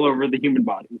go all over the human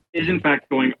body is in fact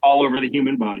going all over the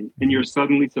human body, and you're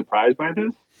suddenly surprised by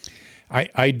this?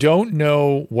 I don't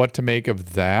know what to make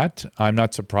of that. I'm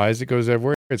not surprised it goes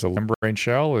everywhere. It's a membrane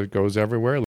shell. It goes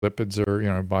everywhere. Lipids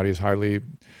are, body is highly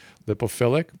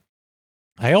lipophilic.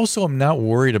 I also am not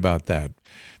worried about that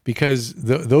because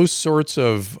those sorts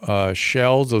of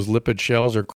shells, those lipid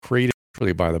shells, are created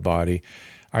naturally by the body.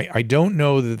 I don't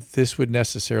know that this would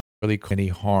necessarily cause any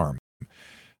harm.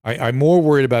 I'm more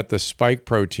worried about the spike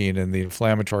protein and the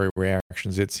inflammatory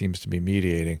reactions it seems to be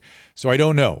mediating. So I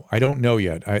don't know. I don't know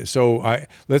yet.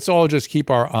 Let's all just keep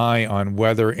our eye on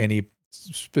whether any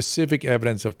specific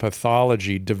evidence of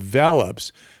pathology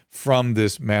develops from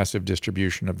this massive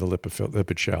distribution of the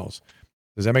lipid shells.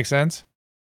 Does that make sense?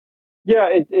 Yeah,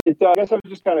 I guess I was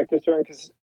just kind of concerned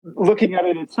because looking at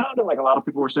it, it sounded like a lot of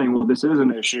people were saying, well, this is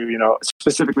an issue,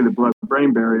 specifically the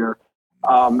blood-brain barrier.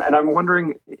 And I'm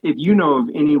wondering if you know of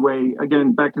any way,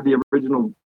 again, back to the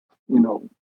original,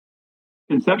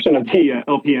 conception of the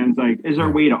LPNs, like, is there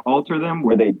a way to alter them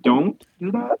where they don't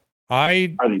do that? Are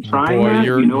they trying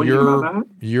that?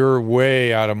 You're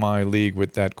way out of my league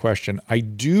with that question. I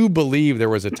do believe there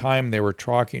was a time they were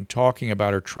talking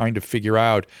about or trying to figure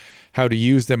out how to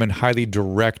use them in highly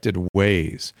directed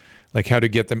ways, like how to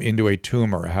get them into a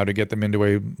tumor, how to get them into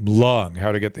a lung,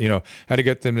 how to get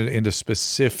them into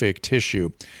specific tissue.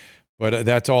 But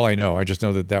that's all I know. I just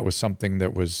know that was something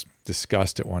that was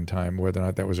discussed at one time. Whether or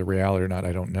not that was a reality or not,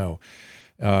 I don't know.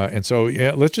 And so,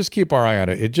 yeah, let's just keep our eye on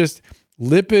it.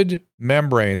 Lipid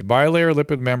membranes, bilayer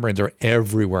lipid membranes are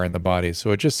everywhere in the body. So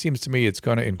it just seems to me it's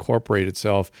going to incorporate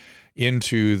itself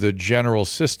into the general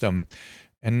system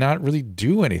and not really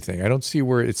do anything. I don't see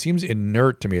where it seems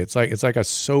inert to me. It's like a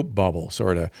soap bubble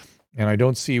sort of. And I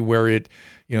don't see where it,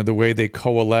 the way they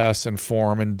coalesce and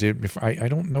form I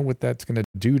don't know what that's going to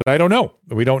do. I don't know.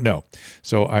 We don't know.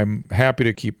 So I'm happy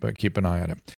to keep an eye on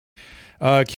it.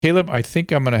 Caleb, I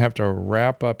think I'm going to have to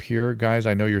wrap up here, guys.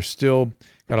 I know you're still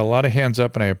got a lot of hands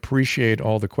up, and I appreciate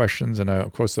all the questions. And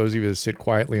of course, those of you that sit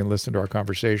quietly and listen to our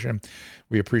conversation,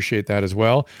 we appreciate that as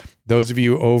well. Those of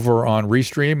you over on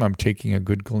Restream, I'm taking a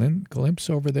good glimpse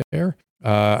over there.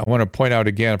 I want to point out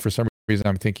again, for some reason,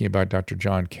 I'm thinking about Dr.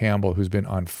 John Campbell, who's been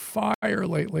on fire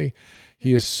lately.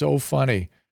 He is so funny.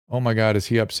 Oh my God, is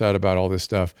he upset about all this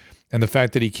stuff? And the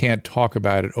fact that he can't talk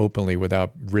about it openly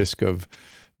without risk of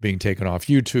being taken off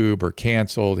YouTube or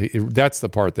canceled. That's the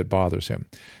part that bothers him.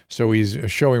 So he's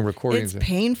showing recordings. It's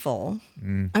painful.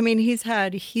 I mean, he's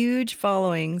had huge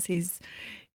followings. He's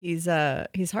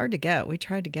hard to get. We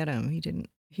tried to get him. He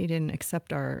didn't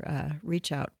accept our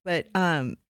reach out. But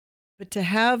to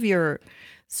have your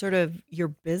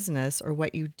business or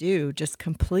what you do just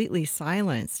completely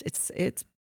silenced, it's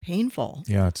painful.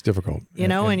 Yeah, it's difficult.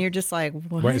 And you're just like,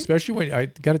 what? Right, especially when, I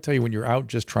got to tell you, when you're out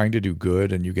just trying to do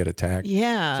good and you get attacked.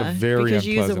 Yeah. It's a very because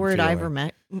you use the word feeling.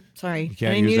 ivermectin. Sorry. You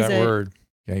can't use that word.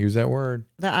 Can't use that word.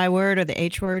 The I word or the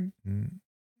H word.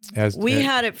 We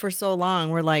had it for so long.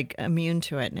 We're like immune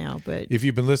to it now. But if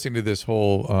you've been listening to this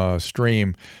whole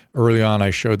stream, early on,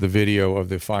 I showed the video of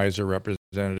the Pfizer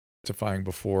representative testifying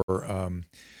before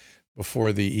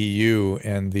the EU,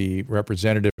 and the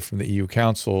representative from the EU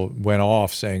Council went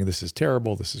off saying, this is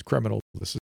terrible, this is criminal,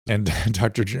 and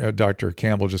Dr.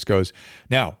 Campbell just goes,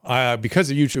 now, because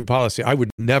of YouTube policy, I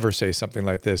would never say something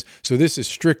like this. So this is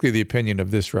strictly the opinion of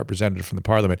this representative from the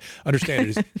parliament. Understand,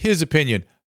 it is his opinion,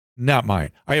 not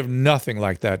mine. I have nothing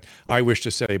like that I wish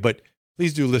to say, but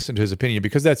please do listen to his opinion,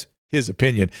 because that's his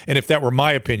opinion. And if that were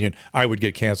my opinion, I would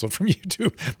get canceled from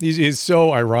YouTube. He's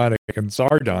so ironic and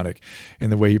sardonic in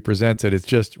the way he presents it. It's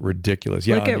just ridiculous.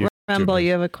 Look at Rumble.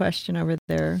 You have a question over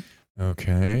there.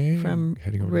 Okay. From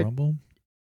heading over to Rumble.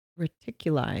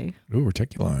 Reticuli. Ooh,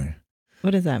 reticuli.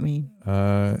 What does that mean?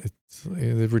 The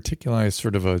reticuli is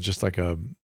sort of just like a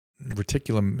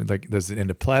reticulum, like there's an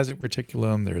endoplasmic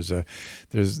reticulum.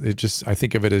 I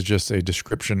think of it as just a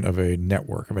description of a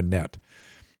network, of a net.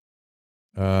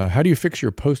 How do you fix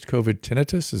your post-COVID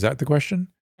tinnitus? Is that the question?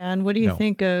 And what do you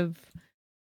think of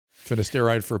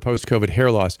finasteride for post-COVID hair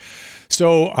loss?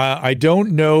 So I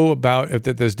don't know about if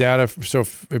there's data. So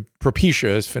Propecia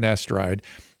is finasteride.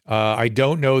 I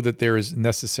don't know that there is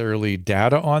necessarily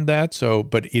data on that.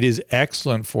 But it is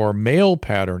excellent for male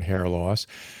pattern hair loss.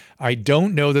 I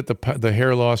don't know that the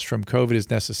hair loss from COVID is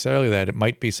necessarily that. It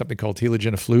might be something called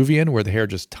telogen effluvium, where the hair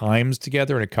just times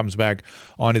together and it comes back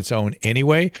on its own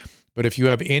anyway. But if you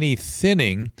have any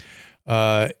thinning,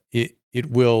 it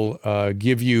will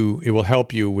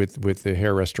help you with the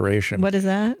hair restoration. What is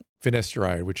that?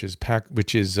 Finasteride, which is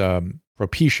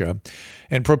Propecia,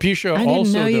 and Propecia I also.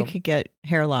 didn't know you could get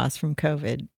hair loss from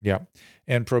COVID. Yeah,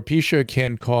 and Propecia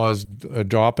can cause a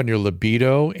drop in your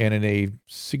libido, and in a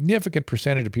significant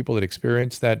percentage of people that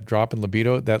experience that drop in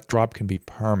libido, that drop can be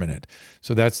permanent.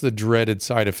 So that's the dreaded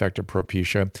side effect of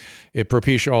Propecia.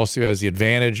 Propecia also has the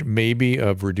advantage, maybe,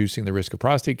 of reducing the risk of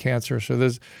prostate cancer. So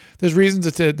there's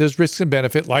reasons there's risks and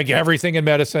benefits, like everything in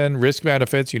medicine. Risk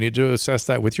benefits. You need to assess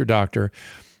that with your doctor.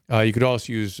 You could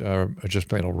also use just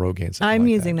plain old Rogaine. I'm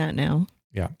using that now.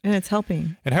 Yeah. And it's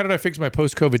helping. And how did I fix my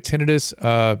post-COVID tinnitus?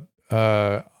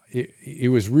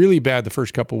 it was really bad the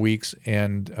first couple of weeks,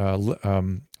 and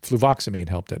fluvoxamine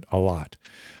helped it a lot.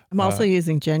 I'm also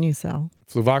using Genucel.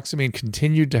 Fluvoxamine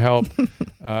continued to help.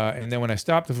 And then when I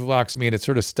stopped the fluvoxamine, it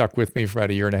sort of stuck with me for about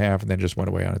a year and a half and then just went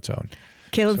away on its own.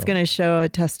 Caleb's going to show a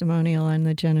testimonial on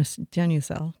the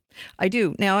Genucel. I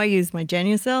do. Now I use my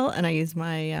Genucel and I use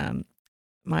my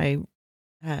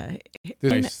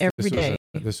every day.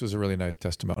 This was a really nice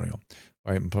testimonial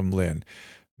from Lynn.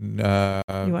 You want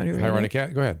to read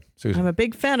it? Go ahead, Susan. I'm a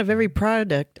big fan of every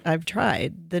product I've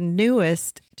tried. The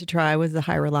newest to try was the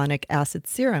hyaluronic acid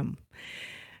serum.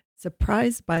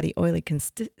 Surprised by the oily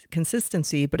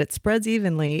consistency, but it spreads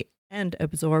evenly and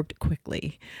absorbed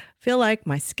quickly. Feel like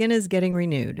my skin is getting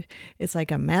renewed. It's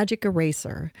like a magic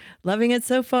eraser. Loving it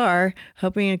so far,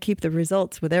 hoping to keep the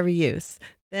results with every use.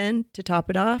 Then to top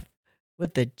it off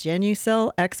with the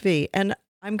Genucel XV. And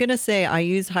I'm going to say I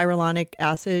use hyaluronic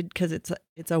acid because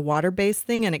it's a water-based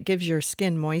thing and it gives your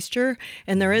skin moisture.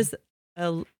 And there is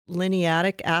a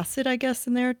linoleic acid, I guess,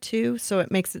 in there too. So it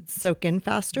makes it soak in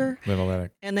faster.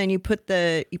 Linoleic. And then you put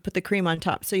the cream on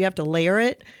top. So you have to layer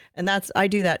it. And I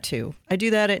do that too. I do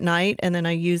that at night and then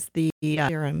I use the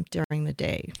serum during the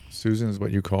day. Susan is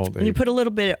what you called and you put a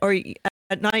little bit, or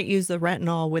at night use the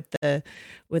retinol with the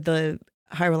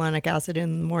hyaluronic acid.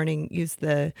 In the morning use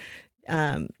the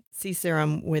C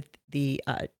serum with the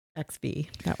XV.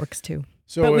 That works too.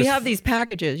 But we have these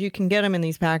packages. You can get them in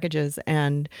these packages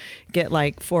and get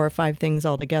like 4 or 5 things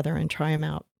all together and try them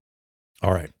out.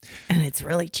 All right. And it's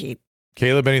really cheap.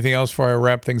 Caleb, anything else before I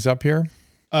wrap things up here?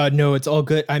 No, it's all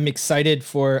good. I'm excited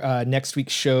for next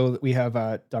week's show. We have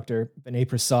Dr. Vinay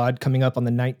Prasad coming up on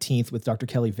the 19th with Dr.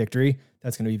 Kelly Victory.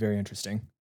 That's going to be very interesting.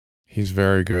 He's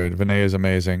very good. Vinay is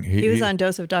amazing. He was on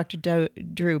Dose of Dr.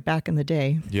 Drew back in the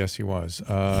day. Yes, he was.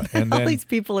 And all then, these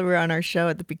people who were on our show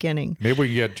at the beginning. Maybe we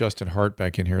can get Justin Hart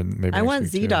back in here. Maybe I want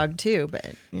Z-Dog too,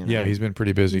 but yeah, he's been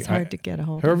pretty busy. It's hard to get a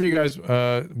hold however, of. you guys,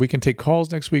 we can take calls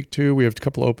next week too. We have a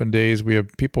couple open days. We have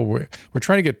people. We're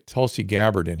trying to get Tulsi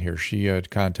Gabbard in here. She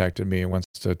contacted me and wants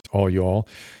to call you all,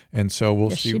 and so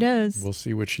we'll see. She does. We'll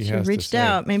see what she has to say. She reached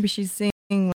out. Maybe she's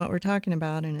seeing what we're talking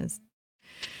about and is.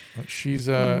 She's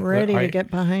ready to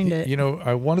get behind it. You know,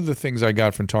 one of the things I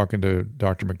got from talking to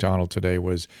Dr. McDonald today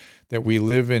was that we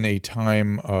live in a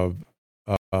time of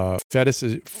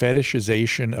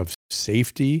fetishization of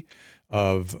safety,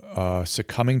 of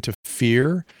succumbing to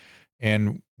fear,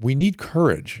 and we need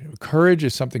courage. Courage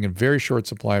is something in very short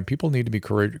supply, and people need to be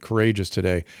courageous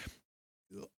today.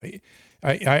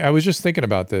 I was just thinking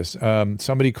about this.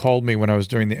 Somebody called me when I was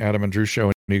doing the Adam and Drew show,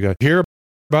 and he got here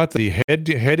about the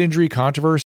head injury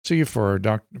controversy for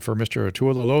Mr.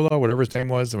 Tuololola, whatever his name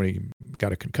was, when he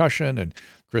got a concussion, and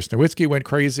Chris Nowitzki went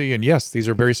crazy. And yes, these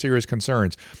are very serious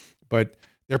concerns, but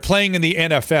they're playing in the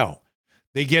NFL.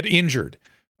 They get injured.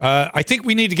 I think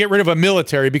we need to get rid of a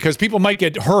military because people might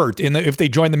get hurt if they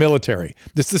join the military.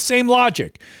 It's the same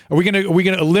logic. Are we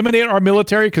gonna eliminate our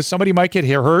military because somebody might get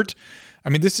hurt? I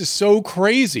mean, this is so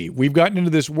crazy. We've gotten into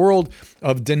this world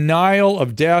of denial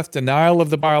of death, denial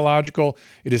of the biological.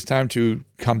 It is time to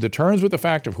come to terms with the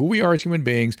fact of who we are as human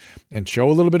beings and show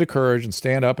a little bit of courage and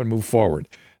stand up and move forward.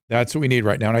 That's what we need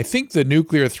right now. And I think the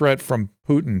nuclear threat from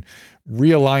Putin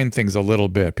realigned things a little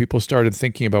bit. People started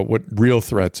thinking about what real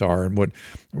threats are. And what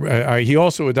he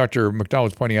also, Dr. McDonald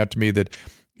was pointing out to me that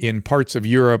in parts of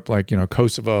Europe, like,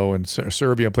 Kosovo and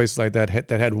Serbia, places like that,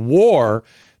 that had war,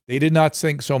 they did not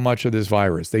think so much of this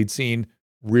virus. They'd seen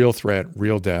real threat,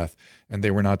 real death, and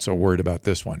they were not so worried about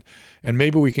this one. And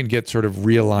maybe we can get sort of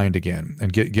realigned again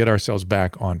and get ourselves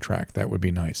back on track. That would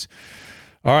be nice.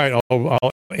 All right,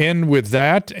 I'll end with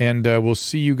that, and we'll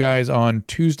see you guys on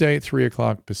Tuesday at 3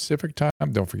 o'clock Pacific time.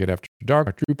 Don't forget After Dark,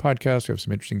 Dr. Drew podcast. We have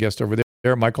some interesting guests over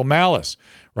there. Michael Malice,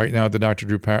 right now at the Dr.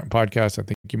 Drew podcast. I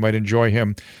think you might enjoy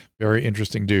him. Very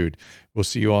interesting dude. We'll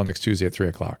see you all next Tuesday at 3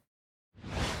 o'clock.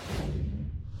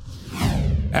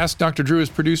 Ask Dr. Drew is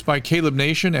produced by Caleb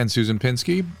Nation and Susan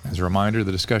Pinsky. As a reminder,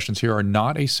 the discussions here are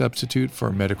not a substitute for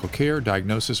medical care,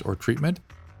 diagnosis, or treatment.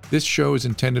 This show is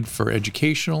intended for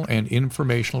educational and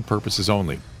informational purposes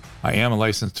only. I am a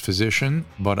licensed physician,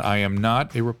 but I am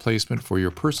not a replacement for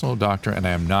your personal doctor, and I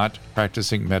am not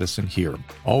practicing medicine here.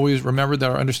 Always remember that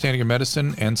our understanding of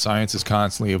medicine and science is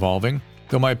constantly evolving.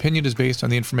 Though my opinion is based on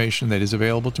the information that is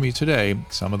available to me today,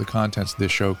 some of the contents of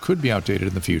this show could be outdated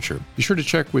in the future. Be sure to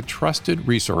check with trusted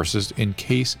resources in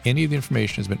case any of the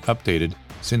information has been updated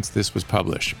since this was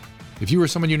published. If you or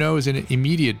someone you know is in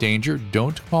immediate danger,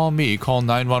 don't call me, call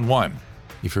 911.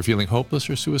 If you're feeling hopeless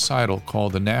or suicidal, call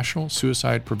the National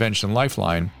Suicide Prevention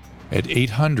Lifeline at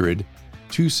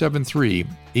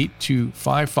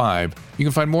 273-8255. You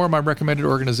can find more of my recommended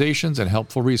organizations and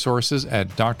helpful resources at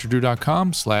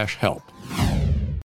drdrew.com/help.